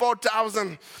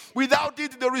 144,000. Without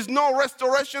it, there is no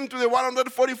restoration to the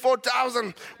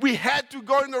 144,000. We had to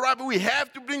go in the rapture. We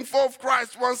have to bring forth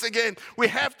Christ once again. We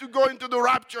have to go into the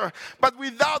rapture. But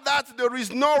without that, there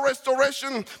is no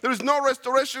restoration. There is no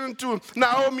restoration to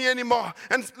Naomi anymore.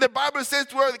 And the Bible says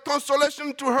to her,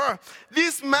 consolation to her.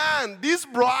 This man, this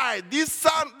bride, this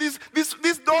son, this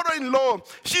daughter-in-law,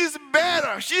 she's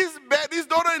better. This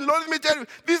daughter-in-law, let me tell you,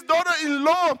 this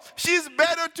daughter-in-law, she's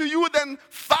better to you than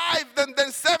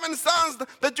 7 sons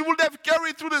that you would have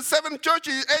carried through the 7 church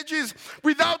ages.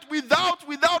 Without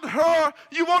her,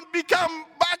 you won't become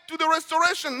back to the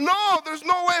restoration. No, there's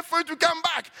no way for you to come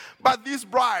back. But this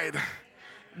bride,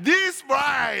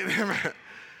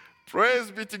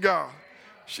 praise be to God,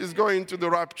 she's going to the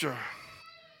rapture.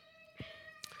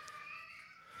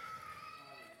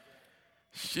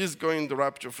 She's going to the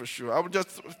rapture for sure. I will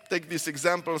just take this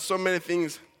example, so many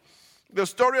things. The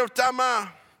story of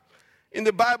Tamar in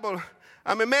the Bible,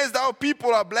 I'm amazed how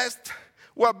people are blessed,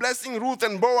 who are blessing Ruth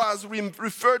and Boaz,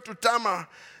 refer to Tamar.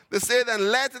 They say,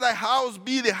 then let thy house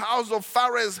be the house of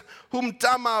Pharez, whom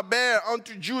Tamar bare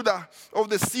unto Judah, of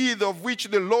the seed of which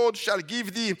the Lord shall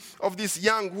give thee of this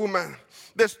young woman.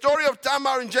 The story of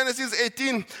Tamar in Genesis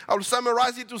 18, I will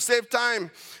summarize it to save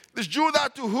time. This Judah,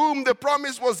 to whom the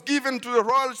promise was given to the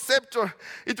royal scepter,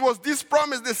 it was this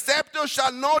promise: the scepter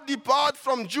shall not depart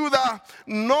from Judah,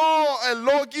 nor a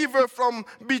lawgiver from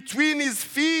between his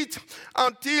feet,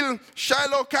 until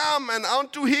Shiloh come, and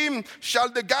unto him shall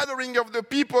the gathering of the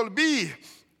people be.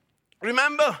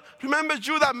 Remember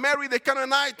Judah married a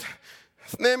Canaanite.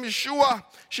 His name is Shua.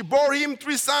 She bore him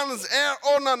 3 sons,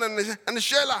 Onan and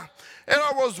Shelah.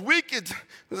 Er was wicked,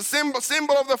 the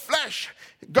symbol of the flesh.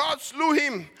 God slew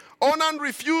him. Onan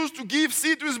refused to give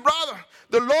seed to his brother.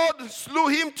 The Lord slew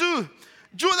him too.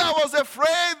 Judah was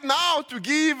afraid now to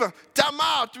give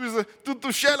Tamar to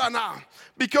Shelah now,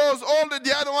 because all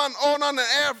the other one, Onan and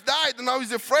Er, died, and now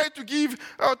he's afraid to give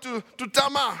to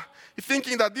Tamar. He's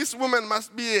thinking that this woman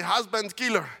must be a husband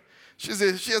killer. She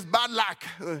has bad luck.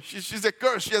 She's a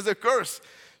curse. She has a curse.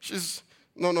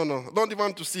 No. Don't even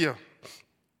want to see her.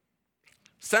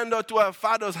 Send her to her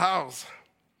father's house.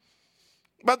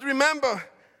 But remember,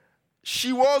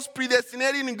 she was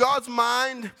predestinated in God's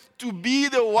mind to be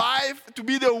the wife, to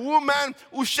be the woman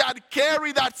who shall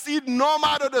carry that seed no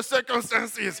matter the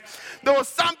circumstances. There was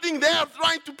something there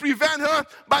trying to prevent her,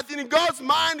 but in God's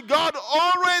mind, God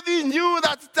already knew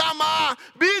that Tamar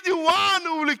be the one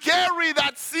who will carry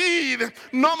that seed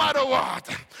no matter what.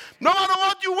 No matter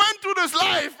what you went through this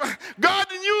life, God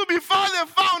knew before the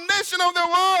foundation of the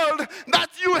world that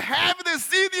you have the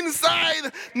seed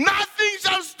inside. Nothing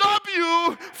shall stop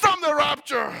you from the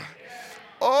rapture.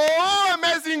 Oh,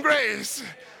 amazing grace.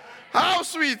 How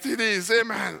sweet it is.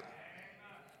 Amen.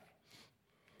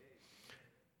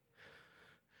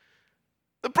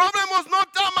 The problem was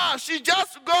not Tamar.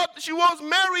 She was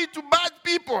married to bad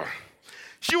people.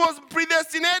 She was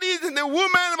predestinated in the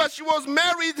woman, but she was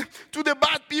married to the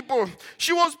bad people.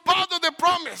 She was part of the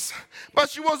promise, but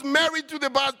she was married to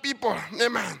the bad people.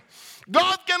 Amen.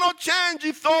 God cannot change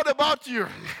His thought about you.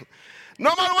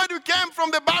 No matter where you came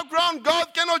from, the background, God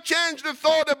cannot change the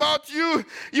thought about you.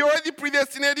 He already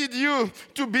predestinated you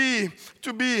to be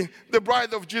the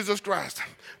bride of Jesus Christ.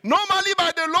 Normally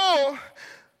by the law,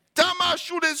 Tamar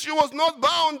she was not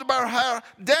bound by her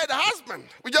dead husband.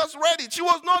 We just read it. She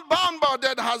was not bound by her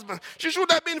dead husband. She should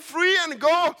have been free and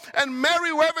go and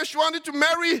marry whoever she wanted to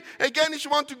marry again if she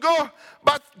wanted to go.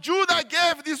 But Judah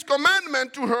gave this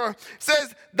commandment to her. It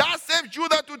says, thus saith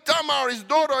Judah to Tamar, his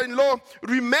daughter-in-law,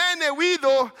 remain a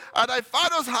widow at thy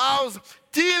father's house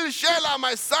till Shelah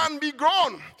my son be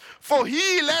grown. For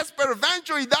he, lest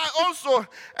peradventure he die also,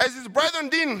 as his brethren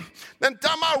did. Then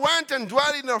Tamar went and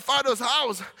dwelt in her father's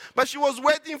house. But she was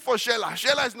waiting for Shelah.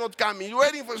 Shelah is not coming.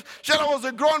 Shelah was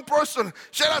a grown person.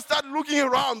 Shelah started looking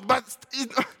around, but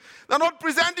they're not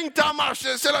presenting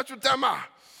Shelah to Tamar.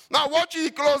 Now watch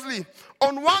it closely.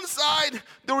 On one side,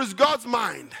 there is God's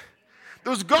mind.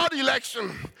 There is God's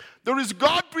election. There is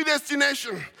God's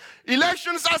predestination.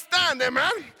 Elections are stand,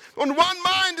 amen? On one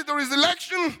mind, there is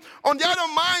election. On the other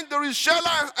mind, there is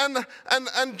Shelah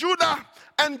and Judah.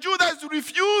 And Judah is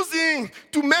refusing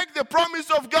to make the promise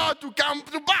of God to come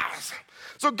to pass.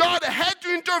 So God had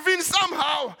to intervene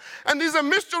somehow. And it's a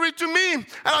mystery to me. And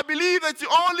I believe that it's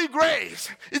only grace.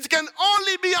 It can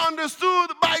only be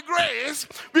understood by grace.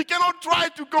 We cannot try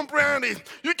to comprehend it.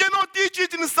 You cannot teach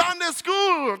it in Sunday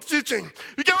school teaching.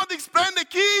 You cannot explain the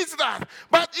kids that.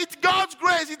 But it's God's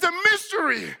grace. It's a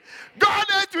mystery. God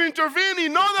had to intervene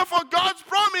in order for God's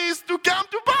promise to come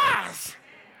to pass.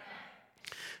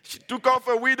 She took off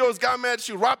her widow's garment,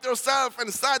 she wrapped herself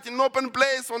and sat in an open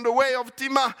place on the way of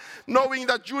Timnah, knowing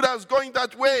that Judah was going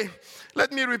that way.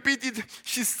 Let me repeat it.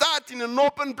 She sat in an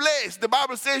open place. The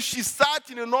Bible says she sat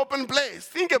in an open place.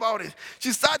 Think about it.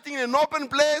 She sat in an open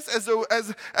place as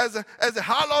a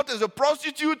harlot, as a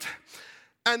prostitute.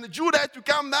 And Judah had to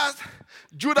come back.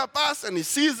 Judah passed and he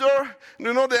sees her.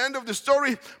 You know the end of the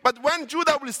story. But when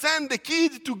Judah will send the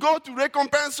kid to go to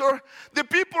recompense her, the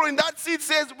people in that seat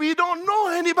says, we don't know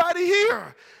anybody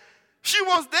here. She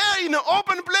was there in an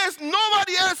open place.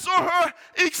 Nobody else saw her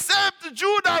except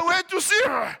Judah went to see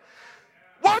her.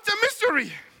 What a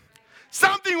mystery.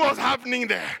 Something was happening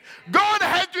there. God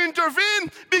had to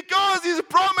intervene because his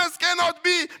promise cannot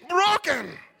be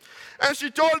broken. And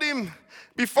she told him,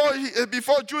 before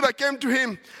Judah came to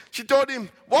him, she told him,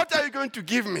 what are you going to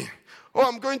give me? Oh,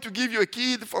 I'm going to give you a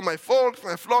kid for my flock.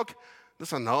 They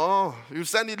said, no, you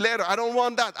send it later. I don't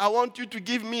want that. I want you to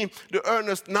give me the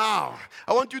earnest now.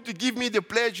 I want you to give me the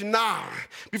pledge now.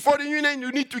 Before the union,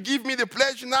 you need to give me the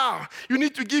pledge now. You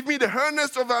need to give me the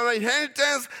earnest of our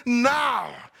inheritance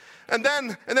now. And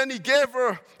then he gave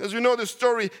her, as you know the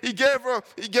story, he gave her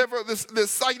the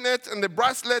signet and the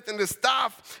bracelet and the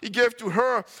staff. He gave to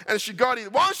her, and she got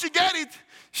it. Once she got it,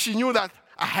 she knew that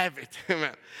I have it.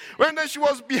 Amen. When she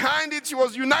was behind it, she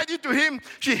was united to him.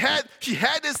 She had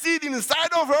a seed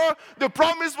inside of her. The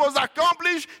promise was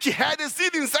accomplished. She had a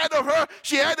seed inside of her.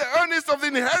 She had the earnest of the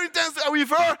inheritance with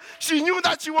her. She knew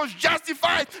that she was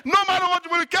justified. No matter what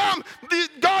will come,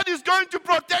 God is going to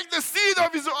protect the seed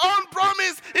of his own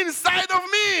promise inside of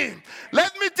me.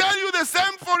 Let me tell you the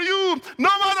same for you. No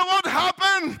matter what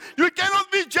happens, you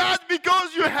cannot be judged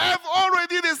because you have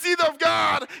already the seed of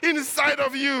God inside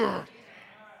of you.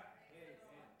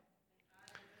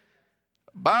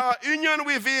 By our union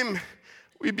with him,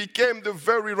 we became the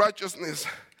very righteousness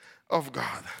of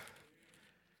God.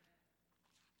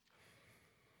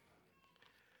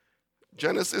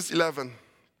 Genesis 11,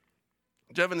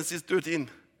 Genesis 13.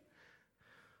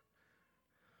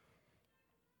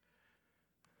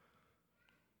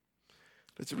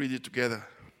 Let's read it together,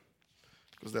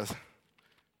 because that's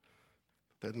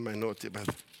in my note, but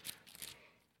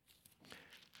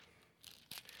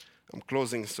I'm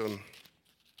closing soon.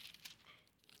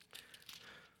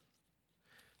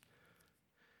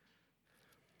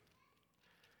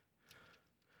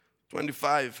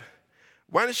 25.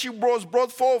 When she was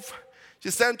brought forth, she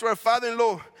sent to her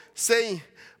father-in-law, saying,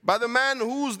 by the man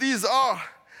whose these are,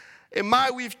 am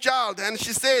I with child? And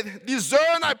she said,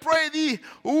 discern, I pray thee,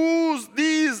 whose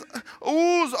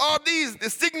are these? The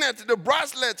signet, the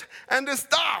bracelet, and the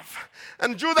staff.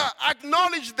 And Judah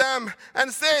acknowledged them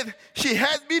and said, she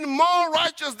has been more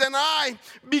righteous than I,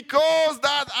 because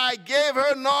that I gave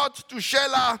her not to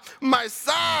Shelah, my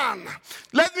son.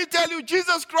 Let me tell you,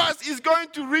 Jesus Christ is going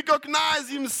to recognize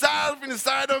himself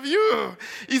inside of you.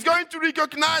 He's going to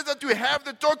recognize that you have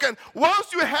the token.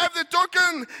 Once you have the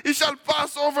token, it shall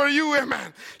pass over you.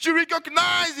 Amen. He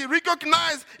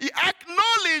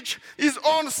acknowledged his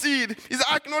own seed. He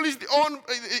acknowledged the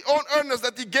own earnest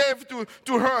that he gave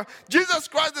to her. Jesus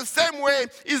Christ, the same way,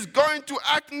 is going to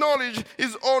acknowledge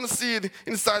his own seed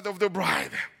inside of the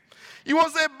bride. He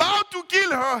was about to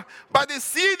kill her, but the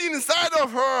seed inside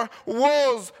of her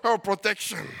was her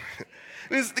protection.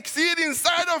 The seed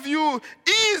inside of you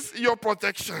is your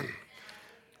protection.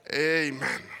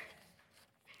 Amen.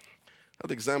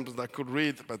 Other examples that I could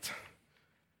read, but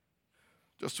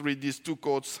just to read these two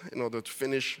quotes in order to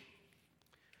finish.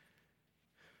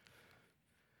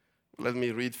 Let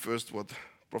me read first what the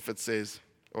prophet says,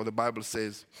 or the Bible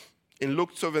says. In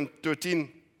Luke 7:13,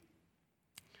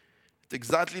 it's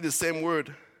exactly the same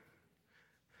word.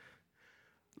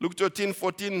 Luke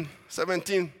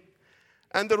 13:14-17.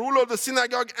 And the ruler of the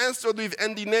synagogue answered with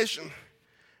indignation,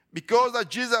 because that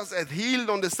Jesus had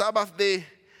healed on the Sabbath day,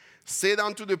 said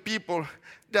unto the people,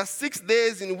 there are 6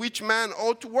 days in which man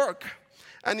ought to work,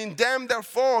 and in them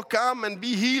therefore come and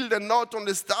be healed, and not on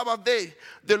the Sabbath day.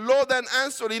 The Lord then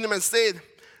answered him and said,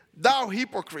 thou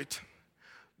hypocrite,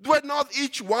 doeth not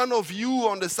each one of you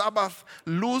on the Sabbath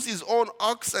loose his own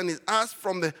ox and his ass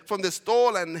from the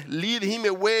stall, and lead him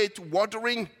away to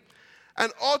watering?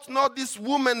 And ought not this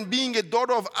woman, being a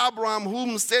daughter of Abraham,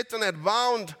 whom Satan had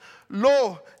bound,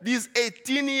 lo, these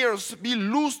 18 years be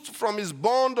loosed from his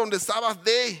bond on the Sabbath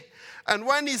day? And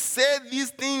when he said these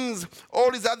things,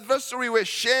 all his adversaries were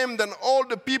shamed, and all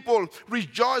the people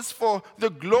rejoiced for the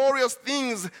glorious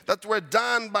things that were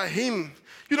done by him.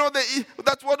 You know,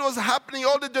 that's what was happening.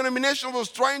 All the denomination was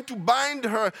trying to bind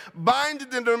her, bind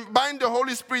the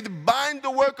Holy Spirit, bind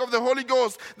the work of the Holy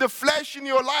Ghost. The flesh in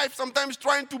your life sometimes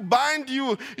trying to bind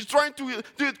you, is trying to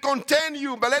contain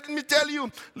you. But let me tell you,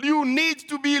 you need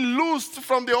to be loosed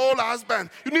from the old husband.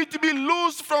 You need to be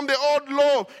loosed from the old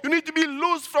law. You need to be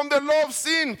loosed from the law of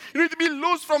sin. You need to be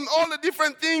loosed from all the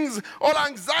different things, all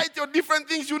anxiety or different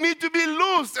things. You need to be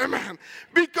loosed, amen.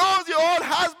 Because your old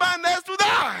husband has to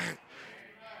die.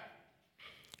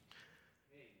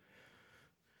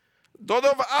 daughter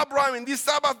of Abraham, in this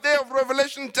Sabbath day of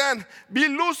Revelation 10, be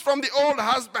loosed from the old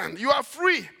husband. You are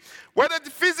free. Whether it's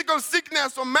physical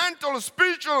sickness or mental or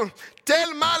spiritual,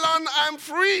 tell Mahlon, I'm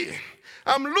free.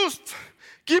 I'm loosed.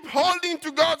 Keep holding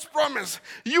to God's promise.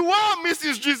 You are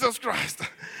Mrs. Jesus Christ.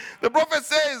 The prophet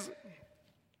says,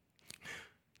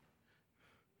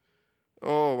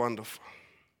 oh, wonderful.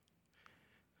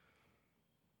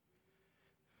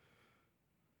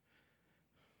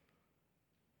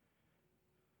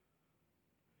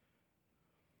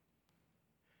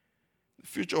 The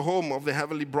future home of the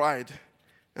heavenly bride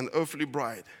and earthly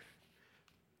bride.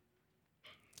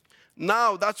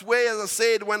 Now, that's where, as I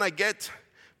said, when I get,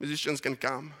 musicians can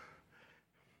come.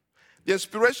 The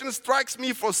inspiration strikes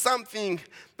me for something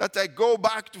that I go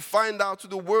back to find out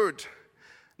the word.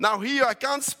 Now here I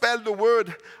can't spell the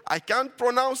word, I can't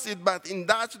pronounce it, but in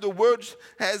that the word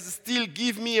has still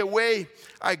give me a way.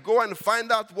 I go and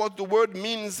find out what the word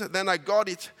means, then I got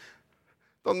it.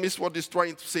 Don't miss what it's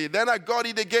trying to say. Then I got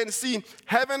it again. See,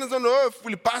 heavens and earth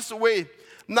will pass away.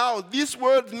 Now this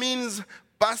word means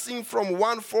passing from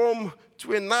one form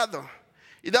to another.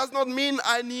 It does not mean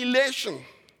annihilation.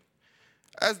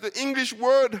 As the English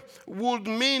word would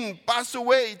mean pass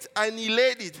away, it's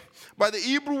annihilated. But the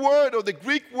Hebrew word or the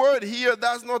Greek word here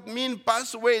does not mean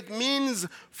pass away. It means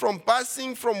from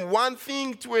passing from one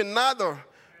thing to another.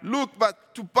 Look,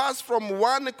 but to pass from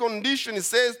one condition, it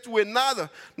says, to another.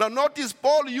 Now notice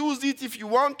Paul used it. If you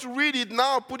want to read it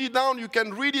now, put it down. You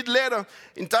can read it later.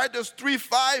 In Titus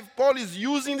 3:5, Paul is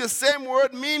using the same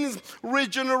word, means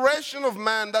regeneration of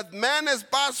man. That man has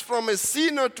passed from a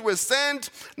sinner to a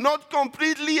saint, not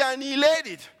completely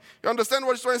annihilated. You understand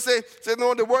what he's trying to say? Say,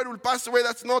 no, the word will pass away.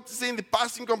 That's not saying the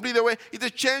passing completely away. It's a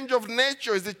change of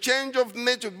nature. It's a change of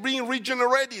nature, being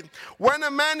regenerated. When a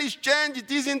man is changed,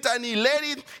 it isn't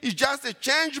annihilated. It's just a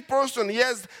changed person. He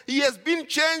has been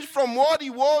changed from what he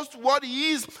was to what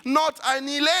he is, not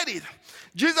annihilated.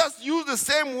 Jesus used the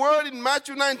same word in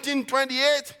Matthew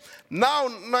 19:28. Now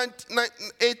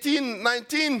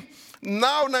 18:19.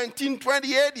 Now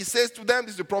 19:28, he says to them,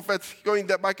 this is the prophet going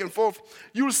there back and forth,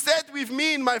 you'll sit with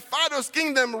me in my Father's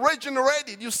kingdom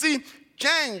regenerated. You see,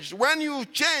 changed. When you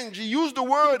change, he used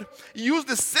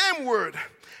the same word.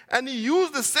 And he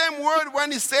used the same word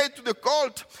when he said to the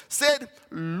colt, said,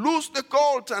 loose the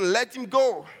colt and let him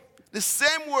go. The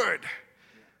same word.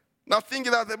 Now think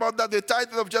about that, the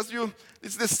title of just you.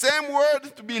 It's the same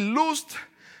word to be loosed.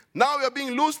 Now you're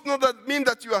being loosed, not that mean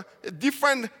that you are a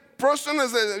different person,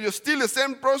 you're still the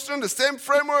same person, the same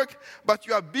framework, but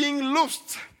you are being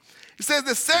loosed. It says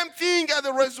the same thing at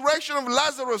the resurrection of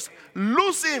Lazarus.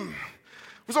 Loose him.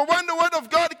 So when the word of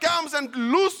God comes and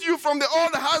loose you from the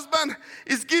old husband,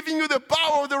 it's giving you the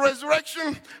power of the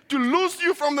resurrection to loose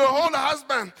you from the old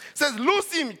husband. It says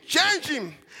loose him, change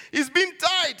him. He's been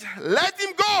tied. Let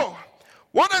him go.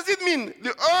 What does it mean?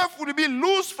 The earth will be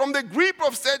loose from the grip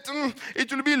of Satan.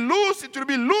 It will be loose. It will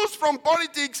be loose from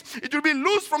politics. It will be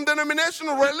loose from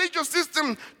denominational religious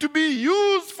system to be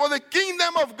used for the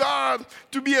kingdom of God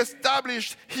to be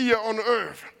established here on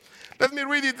earth. Let me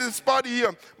read it, this part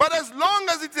here. But as long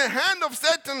as it's in the hand of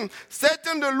Satan,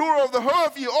 Satan, the lure of the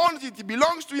earth, he owns it. It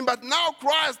belongs to him. But now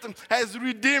Christ has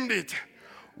redeemed it.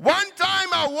 One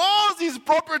time I was his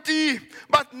property,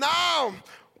 but now,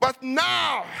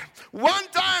 one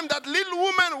time that little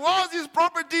woman was his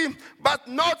property, but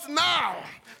not now.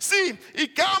 See, he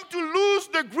came to lose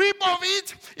the grip of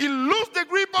it. He loosed the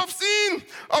grip of sin,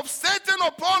 of Satan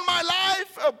upon my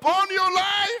life, upon your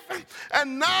life.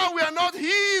 And now we are not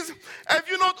his. Have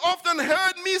you not often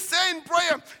heard me say in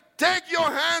prayer, take your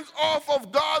hands off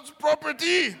of God's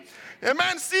property?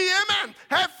 Amen. See, amen.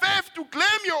 Have faith to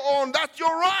claim your own. That's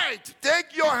your right.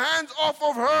 Take your hands off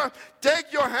of her.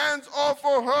 Take your hands off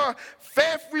of her.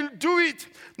 Faith will do it.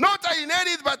 Not alienate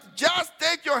it, but just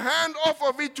take your hand off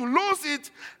of it to lose it.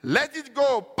 Let it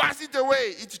go. Pass it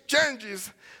away. It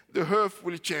changes. The earth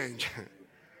will change.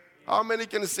 How many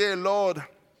can say, Lord,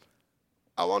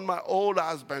 I want my old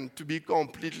husband to be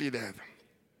completely dead?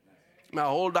 My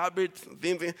old habits,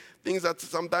 things that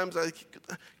sometimes I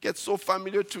get so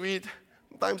familiar to it.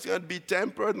 Sometimes it might be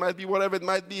tempered, might be whatever it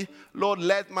might be. Lord,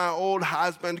 let my old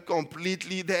husband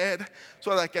completely dead so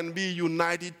that I can be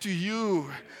united to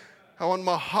you. I want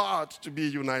my heart to be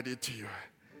united to you.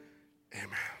 Amen.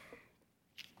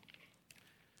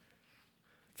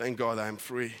 Thank God I'm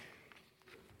free.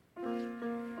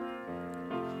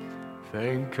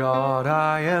 Thank God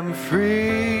I am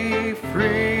free,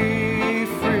 free,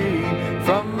 free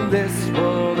from this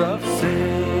world of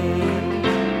sin.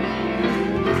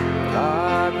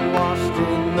 I'm washed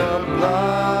in the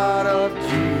blood of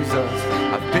Jesus.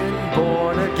 I've been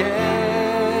born again.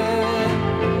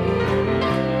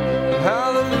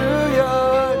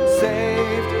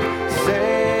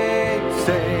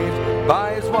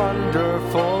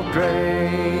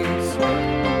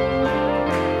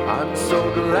 so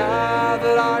glad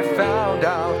that I found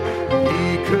out